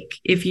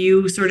make if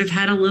you sort of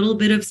had a little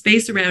bit of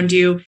space around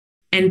you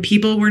and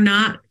people were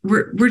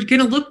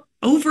going to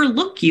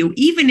overlook you,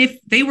 even if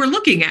they were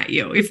looking at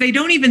you? If they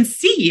don't even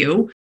see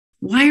you,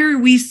 why are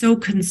we so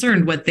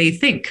concerned what they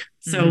think?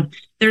 So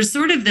there's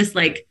sort of this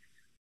like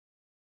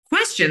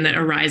question that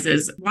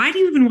arises. Why do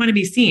you even want to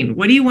be seen?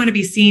 What do you want to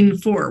be seen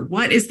for?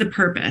 What is the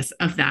purpose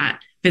of that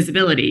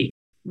visibility?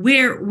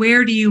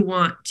 Where do you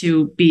want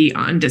to be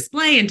on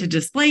display and to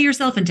display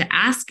yourself and to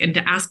ask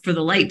for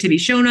the light to be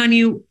shown on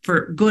you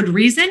for good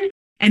reason?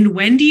 And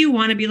when do you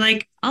want to be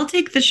like, I'll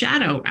take the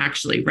shadow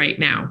actually right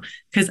now,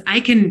 because I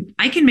can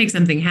make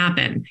something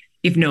happen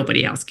if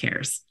nobody else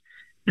cares.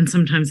 And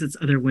sometimes it's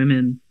other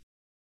women.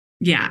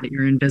 Yeah. That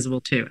you're invisible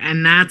to.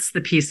 And that's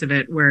the piece of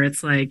it where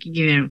it's like,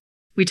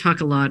 we talk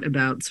a lot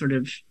about sort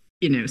of,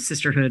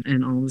 sisterhood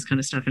and all this kind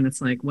of stuff. And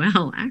it's like,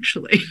 well,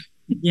 actually.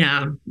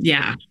 Yeah.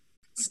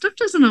 Stuff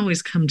doesn't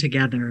always come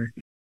together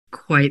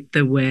quite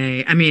the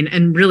way. I mean,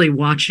 and really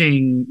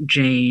watching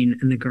Jane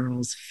and the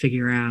girls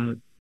figure out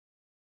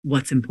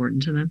what's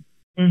important to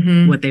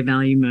them, what they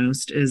value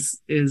most is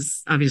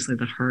obviously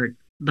the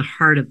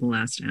heart of The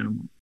Last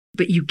Animal.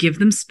 But you give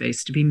them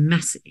space to be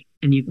messy,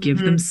 and you give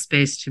them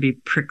space to be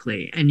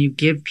prickly, and you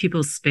give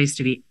people space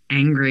to be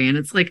angry. And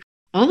it's like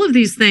all of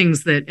these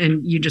things that,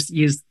 and you just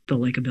use the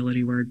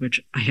likability word, which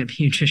I have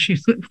huge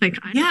issues with. Like,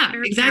 I don't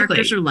care if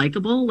characters are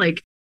likable.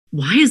 Like,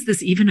 why is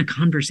this even a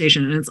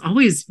conversation? And it's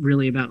always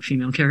really about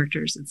female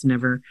characters. It's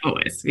never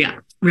always,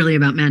 really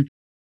about men.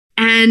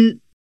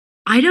 And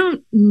I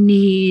don't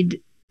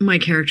need my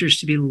characters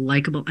to be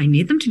likable. I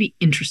need them to be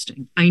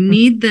interesting. I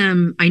need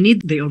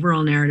the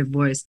overall narrative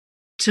voice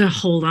to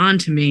hold on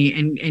to me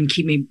and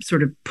keep me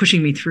sort of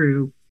pushing me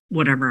through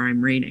whatever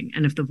I'm reading.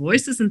 And if the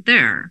voice isn't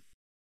there,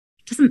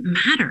 it doesn't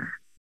matter.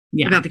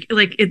 About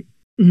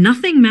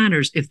nothing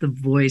matters if the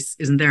voice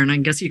isn't there. And I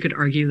guess you could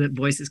argue that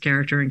voice is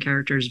character and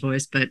character is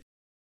voice, but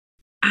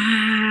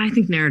I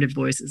think narrative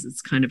voice is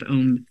its kind of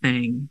own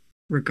thing,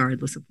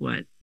 regardless of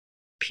what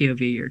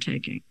POV you're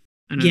taking.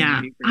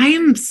 I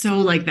am so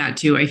like that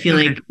too. I feel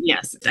like,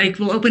 yes, I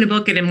will open a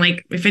book and I'm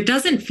like, if it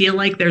doesn't feel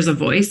like there's a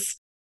voice,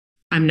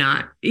 I'm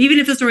not, even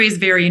if the story is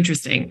very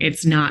interesting,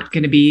 it's not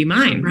going to be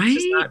mine. Right.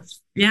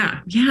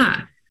 Yeah.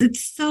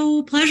 It's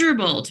so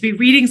pleasurable to be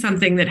reading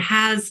something that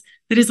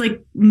is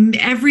like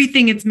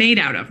everything it's made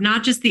out of,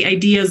 not just the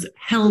ideas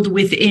held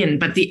within,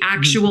 but the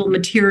actual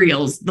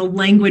materials, the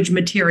language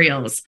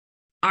materials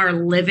are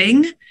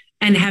living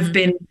and have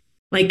been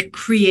like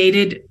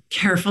created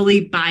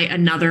carefully by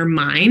another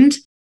mind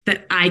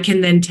that I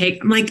can then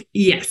take. I'm like,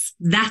 yes,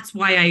 that's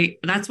why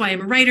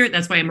I'm a writer.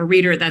 That's why I'm a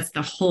reader. That's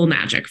the whole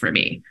magic for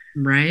me.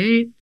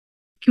 Right.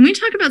 Can we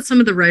talk about some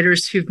of the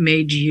writers who've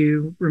made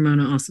you,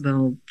 Ramona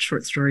Ausubel,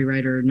 short story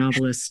writer,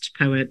 novelist,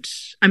 poet?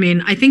 I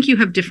mean, I think you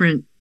have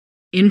different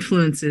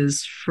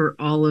influences for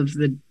all of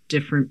the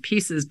different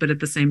pieces, but at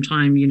the same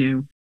time, you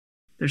know,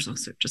 there's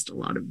also just a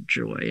lot of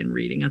joy in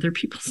reading other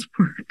people's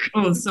work.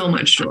 Oh, so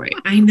much joy.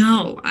 I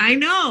know.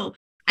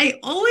 I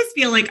always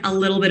feel like a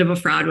little bit of a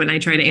fraud when I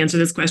try to answer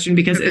this question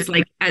because it's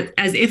like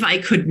as if I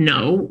could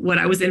know what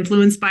I was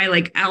influenced by,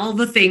 like all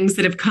the things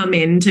that have come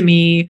into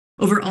me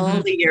over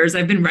all the years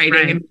I've been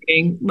writing and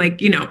reading, like,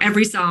 you know,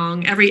 every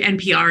song, every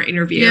NPR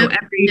interview,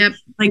 every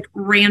like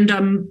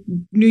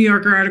random New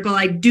Yorker article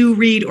I do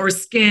read or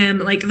skim,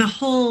 like the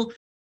whole,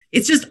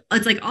 it's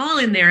like all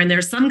in there. And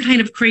there's some kind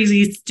of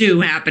crazy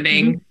stew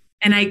happening.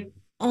 And I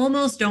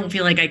almost don't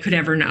feel like I could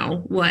ever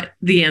know what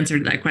the answer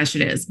to that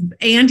question is.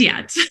 And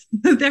yet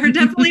there are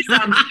definitely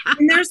some,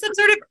 and there's some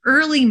sort of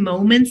early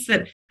moments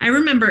that I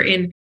remember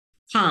in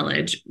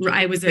college.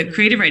 I was a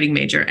creative writing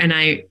major and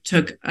I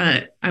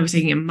was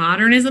taking a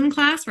modernism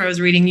class where I was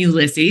reading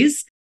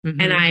Ulysses.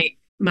 And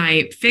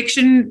my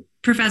fiction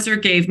professor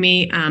gave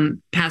me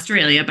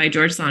Pastoralia by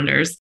George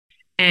Saunders.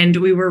 And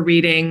we were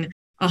reading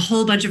a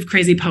whole bunch of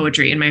crazy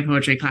poetry in my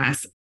poetry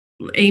class.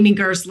 Amy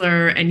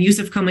Gersler and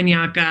Yusuf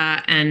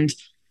Komunyakaa and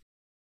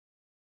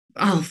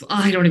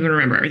I don't even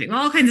remember everything,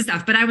 all kinds of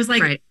stuff. But I was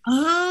like,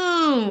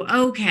 oh,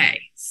 okay.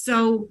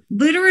 So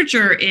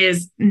literature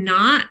is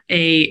not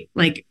a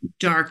like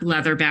dark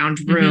leather bound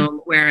room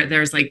where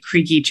there's like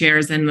creaky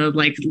chairs and the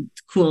like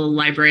cool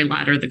library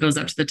ladder that goes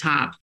up to the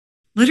top.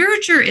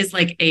 Literature is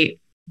like a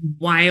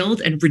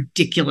wild and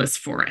ridiculous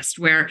forest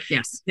where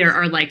there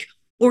are like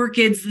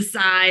orchids the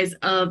size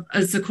of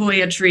a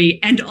sequoia tree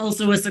and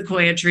also a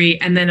sequoia tree,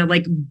 and then a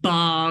like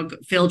bog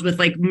filled with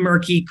like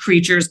murky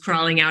creatures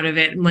crawling out of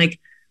it. And like,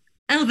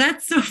 oh,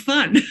 that's so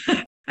fun.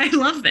 I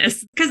love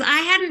this because I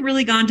hadn't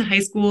really gone to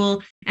high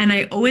school and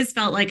I always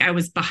felt like I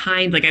was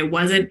behind, like I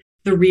wasn't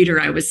the reader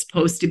I was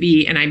supposed to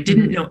be. And I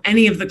didn't know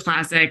any of the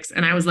classics.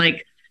 And I was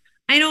like,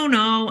 I don't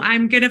know,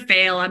 I'm going to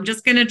fail. I'm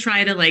just going to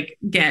try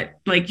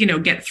to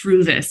get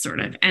through this sort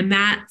of. And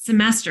that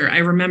semester, I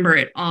remember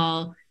it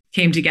all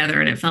came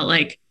together and it felt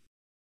like,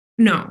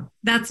 no,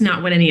 that's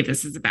not what any of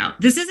this is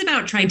about. This is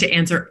about trying to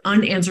answer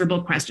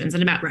unanswerable questions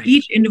and about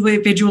each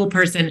individual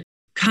person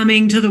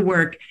coming to the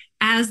work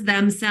as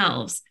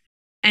themselves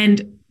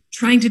and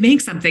trying to make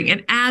something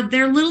and add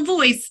their little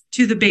voice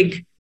to the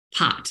big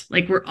pot.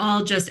 Like we're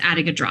all just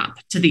adding a drop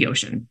to the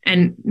ocean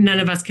and none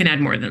of us can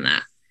add more than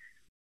that.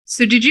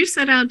 So did you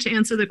set out to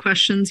answer the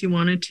questions you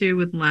wanted to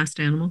with Last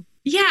Animal?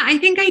 Yeah, I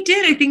think I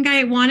did. I think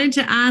I wanted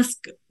to ask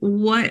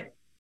what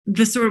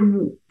the sort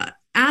of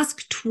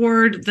ask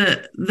toward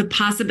the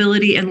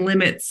possibility and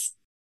limits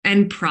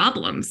and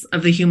problems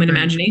of the human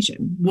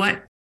imagination.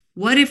 What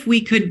if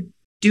we could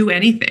do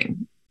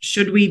anything?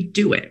 Should we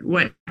do it?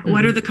 What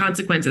are the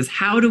consequences?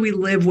 How do we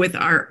live with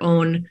our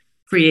own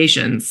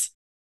creations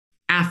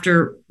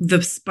after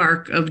the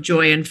spark of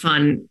joy and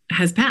fun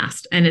has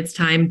passed? And it's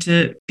time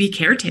to be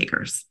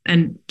caretakers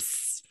and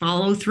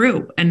follow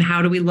through. And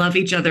how do we love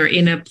each other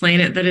in a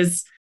planet that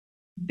is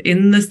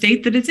in the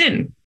state that it's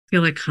in? I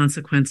feel like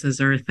consequences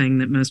are a thing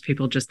that most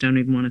people just don't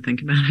even want to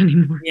think about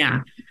anymore.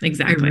 Yeah,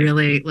 exactly. I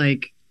really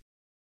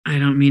I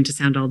don't mean to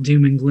sound all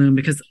doom and gloom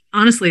because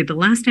honestly, The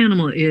Last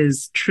Animal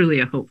is truly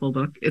a hopeful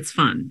book. It's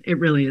fun. It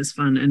really is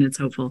fun and it's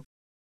hopeful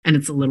and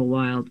it's a little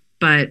wild,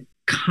 but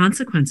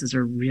consequences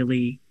are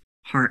really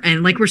hard.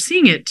 And like we're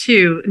seeing it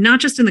too, not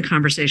just in the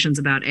conversations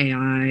about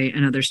AI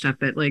and other stuff,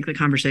 but like the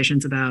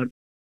conversations about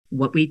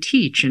what we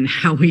teach and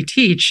how we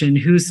teach and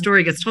whose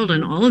story gets told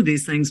and all of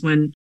these things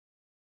when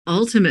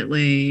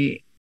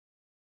ultimately,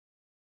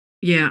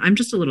 I'm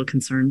just a little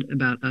concerned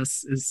about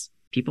us as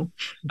people.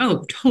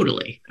 Oh,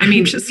 totally. I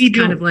mean, just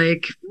kind of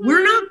like,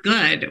 we're not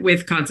good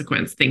with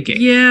consequence thinking.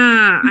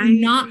 Yeah. We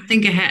not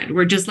think ahead.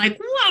 We're just like,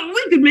 whoa,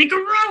 we could make a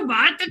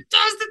robot that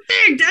does the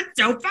thing. That's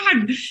so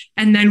fun.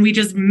 And then we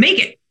just make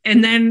it.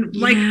 And then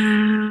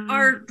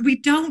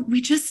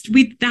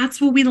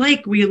that's what we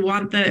like. We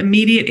want the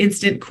immediate,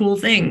 instant, cool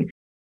thing.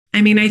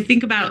 I mean, I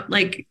think about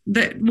like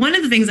one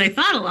of the things I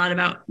thought a lot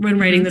about when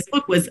writing this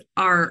book was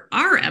our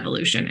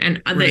evolution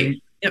and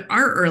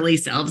our early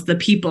selves, the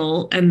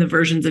people and the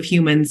versions of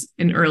humans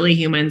and early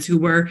humans who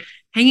were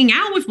hanging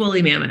out with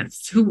woolly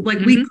mammoths, who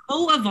we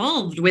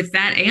co-evolved with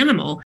that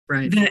animal.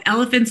 Right. The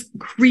elephants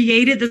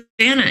created the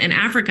savanna in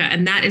Africa,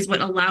 and that is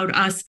what allowed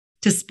us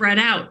to spread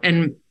out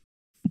and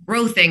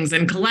grow things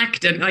and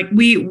collect. And like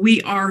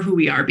we are who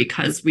we are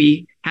because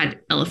we had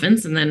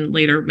elephants and then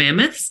later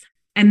mammoths.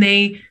 And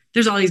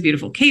there's all these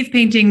beautiful cave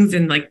paintings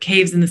and like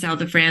caves in the south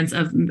of France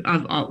of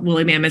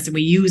woolly mammoths, and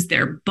we use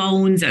their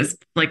bones as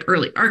like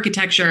early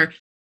architecture.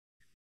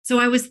 So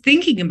I was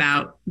thinking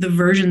about the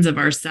versions of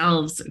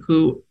ourselves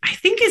who I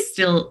think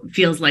still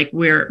feels like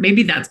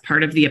maybe that's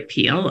part of the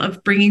appeal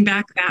of bringing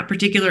back that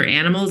particular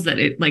animals, that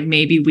it like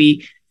maybe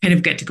we kind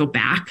of get to go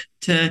back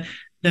to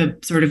the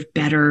sort of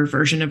better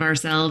version of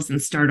ourselves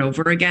and start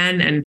over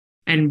again.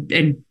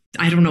 And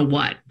I don't know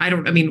what.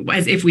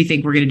 As if we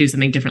think we're going to do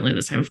something differently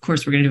this time. Of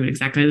course, we're going to do it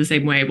exactly the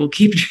same way. We'll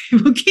keep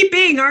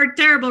being our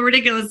terrible,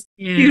 ridiculous,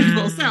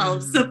 beautiful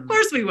selves. So of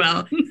course we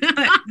will.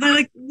 But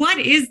like, what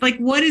is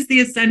the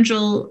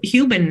essential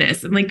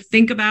humanness? And like,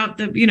 think about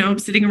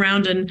sitting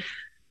around and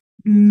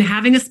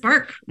having a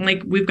spark.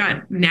 Like we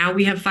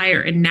have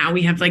fire, and now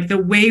we have like the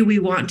way we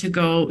want to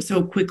go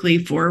so quickly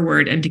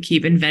forward and to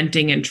keep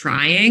inventing and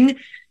trying.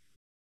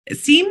 It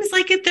seems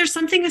like there's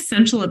something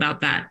essential about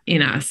that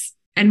in us.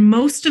 And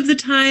most of the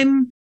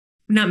time,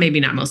 not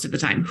most of the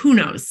time, who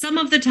knows? Some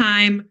of the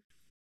time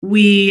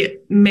we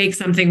make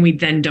something we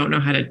then don't know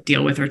how to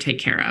deal with or take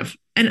care of.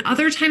 And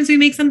other times we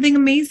make something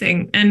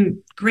amazing and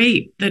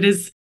great that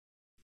is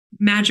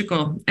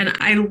magical. And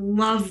I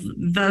love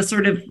the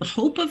sort of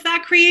hope of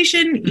that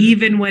creation,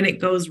 even when it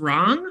goes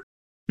wrong.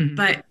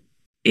 But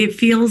it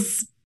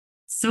feels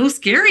so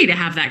scary to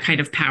have that kind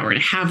of power, to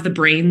have the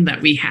brain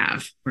that we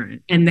have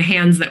and the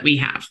hands that we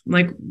have.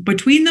 Like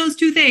between those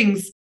two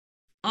things,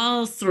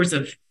 all sorts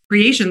of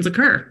creations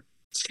occur.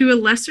 To a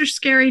lesser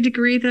scary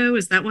degree, though,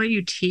 is that why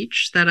you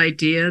teach that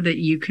idea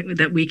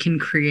that we can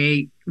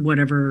create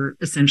whatever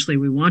essentially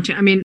we want to?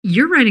 I mean,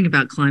 you're writing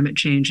about climate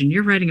change, and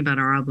you're writing about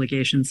our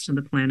obligations to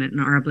the planet and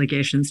our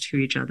obligations to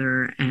each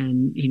other,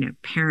 and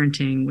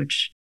parenting,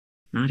 which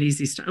not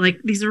easy stuff. Like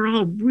these are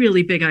all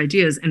really big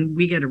ideas, and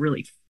we get a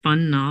really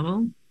fun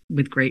novel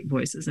with great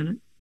voices in it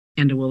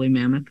and a woolly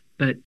mammoth.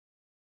 But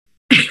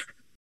I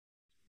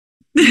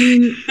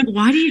mean,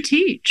 why do you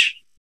teach?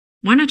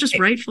 Why not just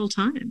write full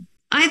time?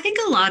 I think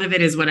a lot of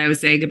it is what I was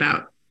saying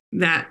about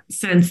that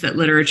sense that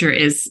literature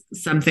is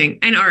something,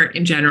 and art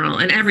in general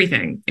and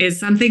everything is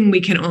something we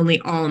can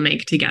only all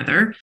make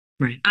together.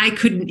 Right. I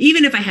couldn't,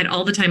 even if I had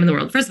all the time in the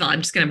world. First of all,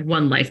 I'm just going to have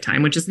one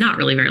lifetime, which is not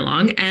really very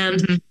long.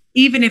 And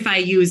even if I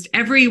used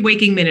every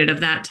waking minute of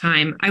that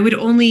time, I would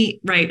only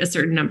write a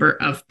certain number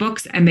of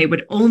books, and they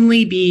would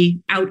only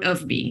be out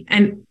of me.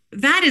 And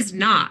that is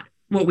not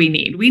what we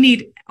need. We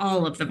need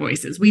all of the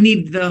voices. We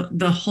need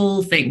the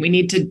whole thing. We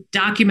need to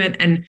document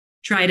and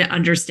try to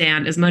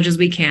understand as much as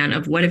we can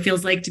of what it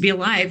feels like to be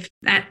alive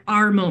at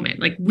our moment.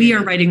 Like we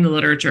are writing the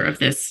literature of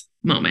this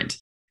moment,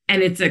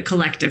 and it's a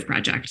collective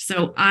project.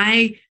 So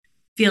I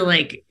feel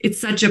like it's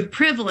such a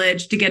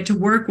privilege to get to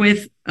work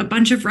with a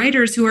bunch of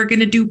writers who are going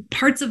to do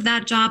parts of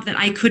that job that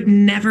I could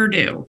never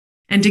do.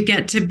 And to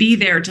get to be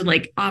there to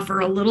like offer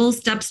a little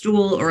step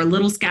stool or a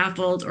little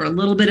scaffold or a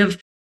little bit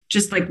of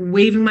just like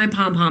waving my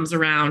pom-poms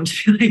around.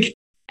 Like,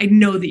 I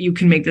know that you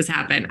can make this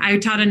happen. I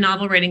taught a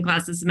novel writing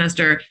class this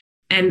semester,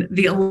 and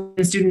the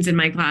 11 students in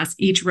my class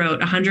each wrote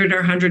 100 or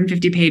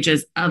 150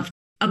 pages of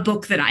a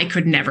book that I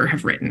could never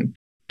have written.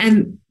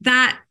 And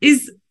that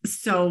is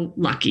so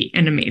lucky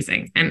and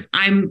amazing. And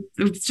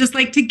it's just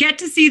like to get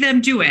to see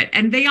them do it.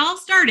 And they all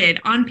started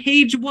on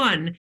page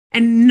 1,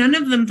 and none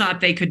of them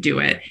thought they could do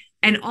it.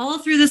 And all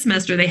through the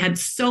semester, they had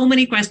so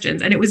many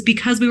questions. And it was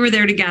because we were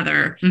there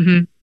together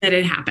that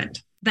it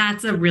happened.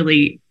 That's a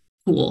really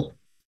cool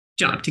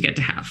job to get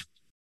to have.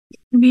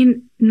 I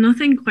mean,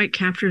 nothing quite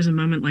captures a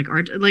moment like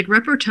art. Like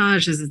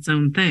reportage is its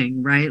own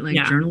thing, right? Like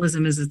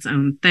journalism is its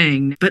own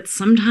thing. But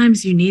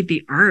sometimes you need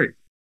the art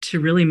to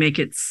really make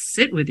it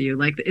sit with you.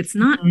 Like it's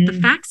not, the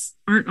facts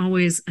aren't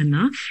always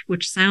enough,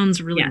 which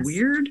sounds really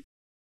weird.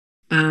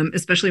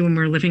 Especially when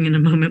we're living in a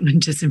moment when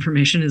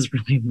disinformation is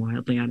really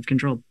wildly out of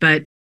control.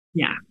 But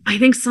I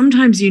think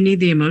sometimes you need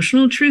the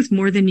emotional truth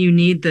more than you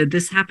need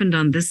this happened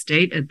on this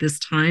date at this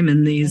time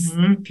and these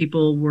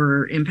people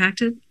were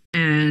impacted.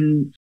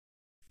 And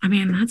I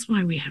mean, that's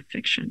why we have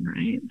fiction,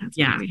 right? That's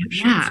why we have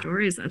short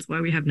stories. That's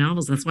why we have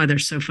novels. That's why they're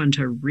so fun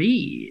to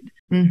read.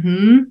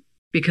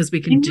 Because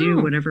we can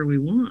do whatever we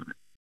want.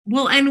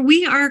 Well, and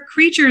we are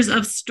creatures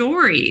of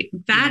story.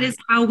 That is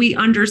how we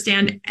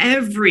understand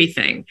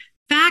everything.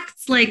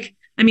 Facts like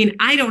I mean,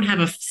 I don't have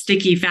a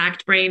sticky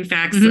fact brain.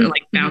 Facts are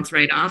like bounce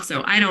right off.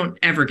 So I don't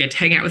ever get to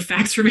hang out with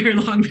facts for very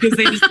long because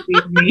they just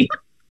leave me.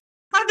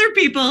 Other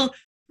people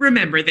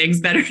remember things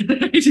better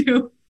than I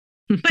do.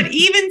 But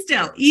even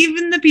still,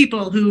 even the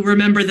people who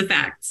remember the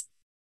facts,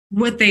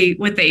 what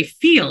they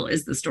feel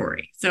is the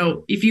story.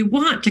 So if you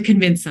want to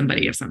convince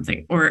somebody of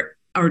something or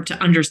to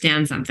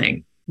understand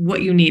something,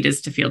 what you need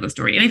is to feel the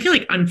story. And I feel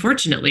like,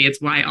 unfortunately,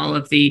 it's why all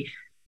of the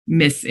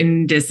mis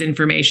and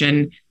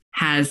disinformation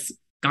has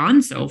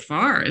gone so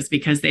far, is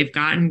because they've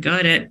gotten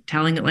good at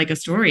telling it like a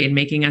story and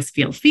making us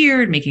feel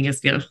fear, and making us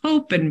feel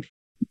hope, and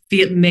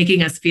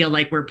making us feel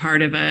like we're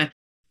part of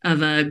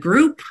a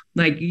group.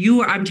 Like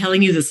I'm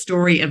telling you the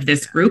story of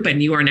this group,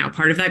 and you are now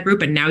part of that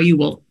group, and now you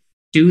will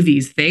do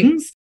these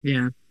things.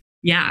 Yeah.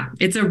 Yeah.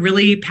 It's a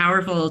really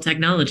powerful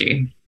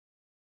technology.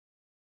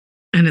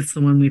 And it's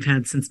the one we've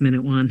had since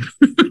minute one.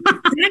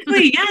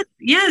 Exactly.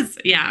 Yes.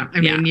 Yeah. I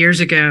mean, years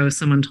ago,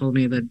 someone told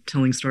me that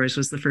telling stories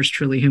was the first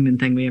truly human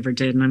thing we ever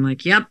did. And I'm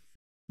like, yep.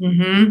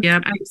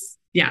 Yep.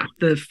 Yeah.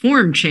 The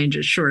form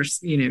changes, sure.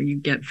 You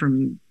get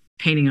from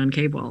painting on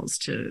cave walls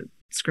to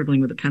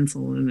scribbling with a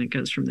pencil, and it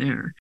goes from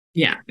there.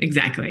 Yeah,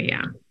 exactly.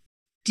 Yeah.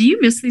 Do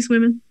you miss these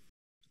women?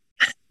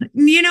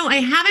 I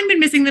haven't been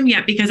missing them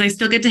yet because I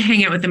still get to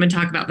hang out with them and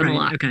talk about them a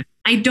lot. Okay.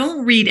 I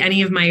don't read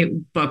any of my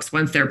books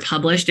once they're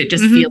published. It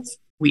just feels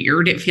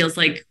weird. It feels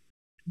like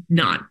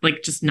not.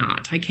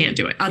 I can't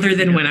do it other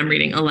than when I'm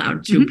reading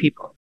aloud to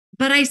people.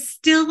 But I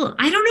don't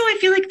know. I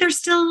feel like they're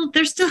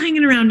still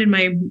hanging around in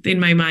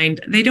my mind.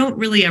 They don't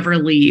really ever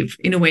leave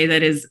in a way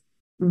that is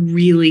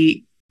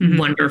really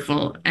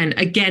wonderful. And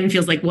again,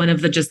 feels like one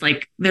of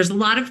the there's a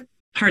lot of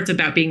parts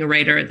about being a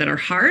writer that are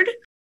hard.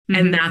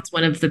 And that's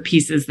one of the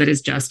pieces that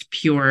is just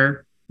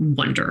pure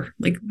wonder,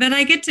 like that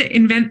I get to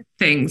invent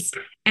things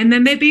and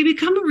then they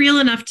become real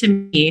enough to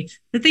me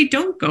that they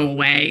don't go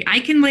away. I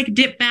can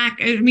dip back.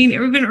 I mean,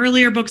 even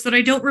earlier books that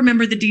I don't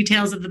remember the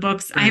details of the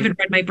books. Right. I haven't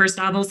read my first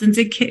novel since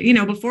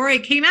before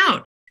it came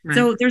out. Right.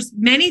 So there's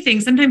many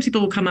things. Sometimes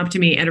people will come up to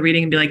me at a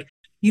reading and be like,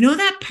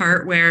 that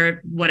part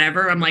where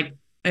whatever, I'm like,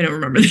 I don't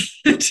remember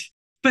that,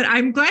 but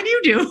I'm glad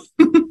you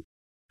do.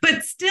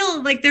 But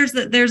still,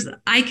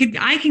 I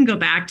can go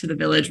back to the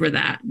village where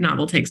that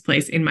novel takes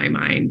place in my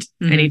mind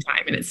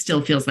anytime. And it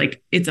still feels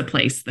like it's a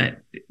place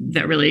that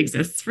really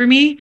exists for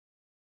me.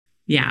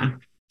 Yeah.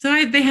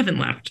 So they haven't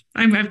left.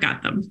 I've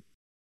got them.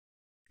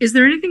 Is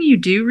there anything you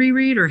do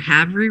reread or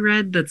have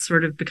reread that's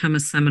sort of become a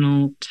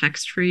seminal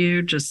text for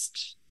you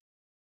just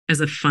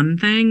as a fun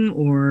thing?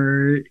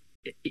 Or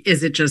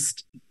is it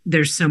just,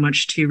 there's so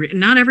much to read?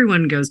 Not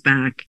everyone goes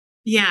back.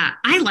 Yeah,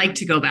 I like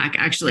to go back,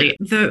 actually.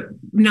 The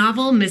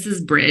novel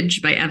Mrs.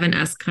 Bridge by Evan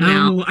S.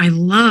 Connell. Oh, I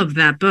love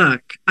that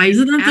book.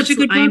 Isn't that such a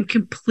good book? I am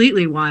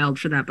completely wild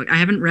for that book. I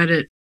haven't read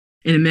it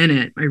in a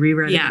minute. I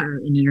reread it for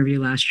an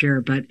interview last year,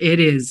 but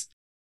it is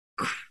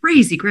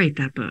crazy great,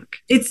 that book.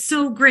 It's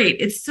so great.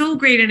 It's so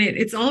great. And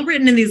it's all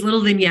written in these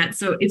little vignettes.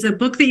 So it's a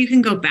book that you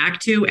can go back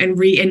to and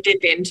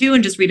dip into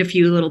and just read a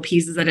few little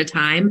pieces at a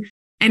time.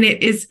 And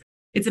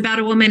it's about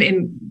a woman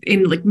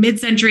in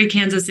mid-century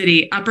Kansas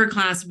City, upper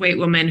class white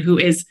woman who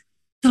is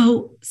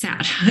so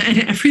sad and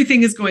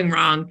everything is going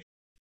wrong.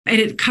 And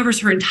it covers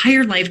her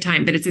entire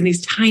lifetime, but it's in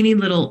these tiny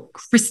little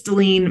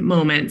crystalline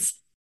moments.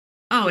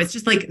 Oh, it's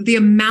just the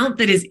amount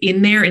that is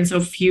in there in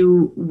so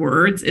few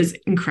words is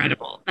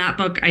incredible. That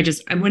book,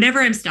 whenever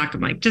I'm stuck,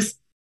 I'm just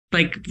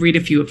read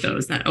a few of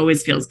those. That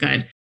always feels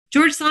good.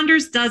 George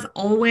Saunders does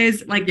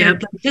always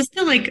just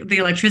the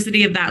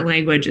electricity of that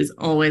language is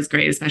always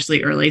great,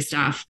 especially early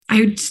stuff.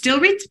 I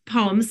still read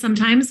poems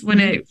sometimes when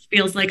it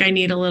feels like I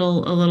need a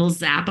little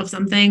zap of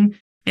something.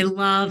 I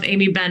love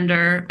Amy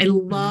Bender. I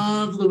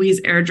love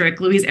Louise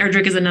Erdrich. Louise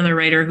Erdrich is another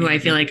writer who I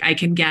feel like I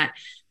can get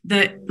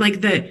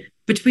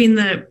between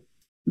the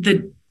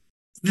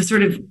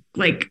sort of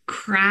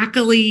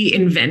crackly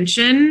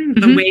invention,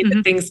 the way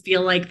that things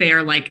feel like they are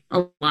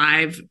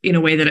alive in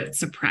a way that it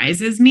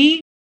surprises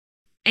me.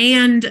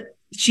 And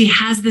she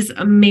has this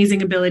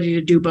amazing ability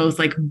to do both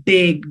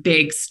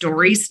big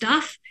story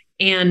stuff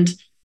and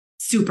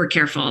super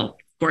careful,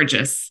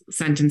 gorgeous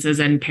sentences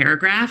and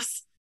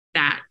paragraphs.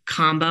 That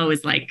combo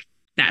is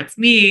that's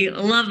me. I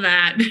love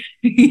that.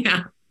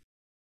 Yeah.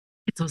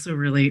 It's also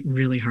really,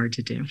 really hard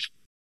to do.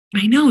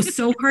 I know.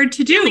 So hard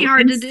to do. Really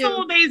hard to do.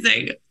 So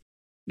amazing.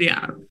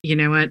 Yeah. You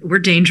know what? We're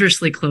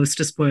dangerously close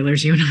to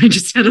spoilers. You and I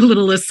just had a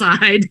little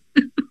aside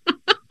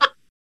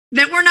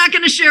that we're not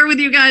going to share with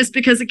you guys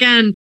because,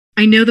 again,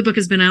 I know the book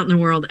has been out in the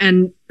world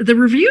and the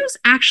reviews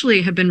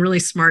actually have been really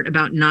smart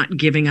about not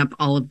giving up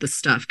all of the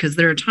stuff because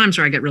there are times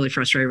where I get really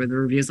frustrated with the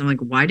reviews. I'm like,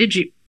 why did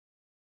you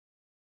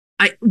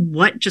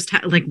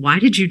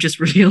just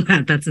reveal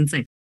that? That's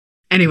insane.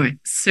 Anyway,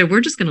 so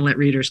we're just going to let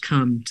readers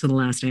come to The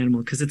Last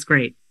Animal because it's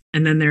great.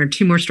 And then there are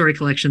 2 more story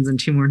collections and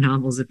 2 more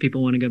novels if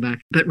people want to go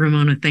back. But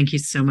Ramona, thank you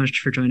so much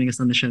for joining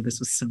us on the show. This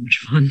was so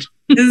much fun.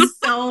 It is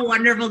so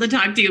wonderful to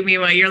talk to you,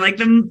 Miwa. You're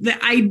the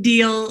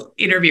ideal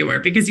interviewer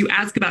because you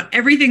ask about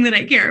everything that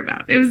I care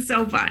about. It was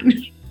so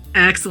fun.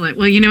 Excellent.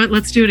 Well, you know what?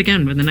 Let's do it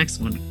again with the next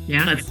one.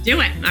 Yeah? Let's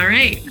do it. All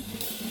right.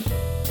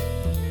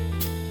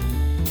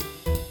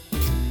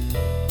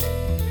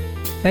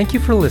 Thank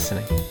you for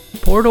listening.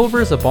 Poured Over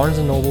is a Barnes &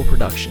 Noble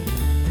production.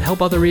 To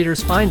help other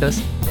readers find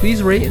us,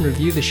 please rate and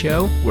review the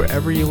show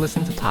wherever you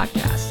listen to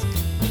podcasts.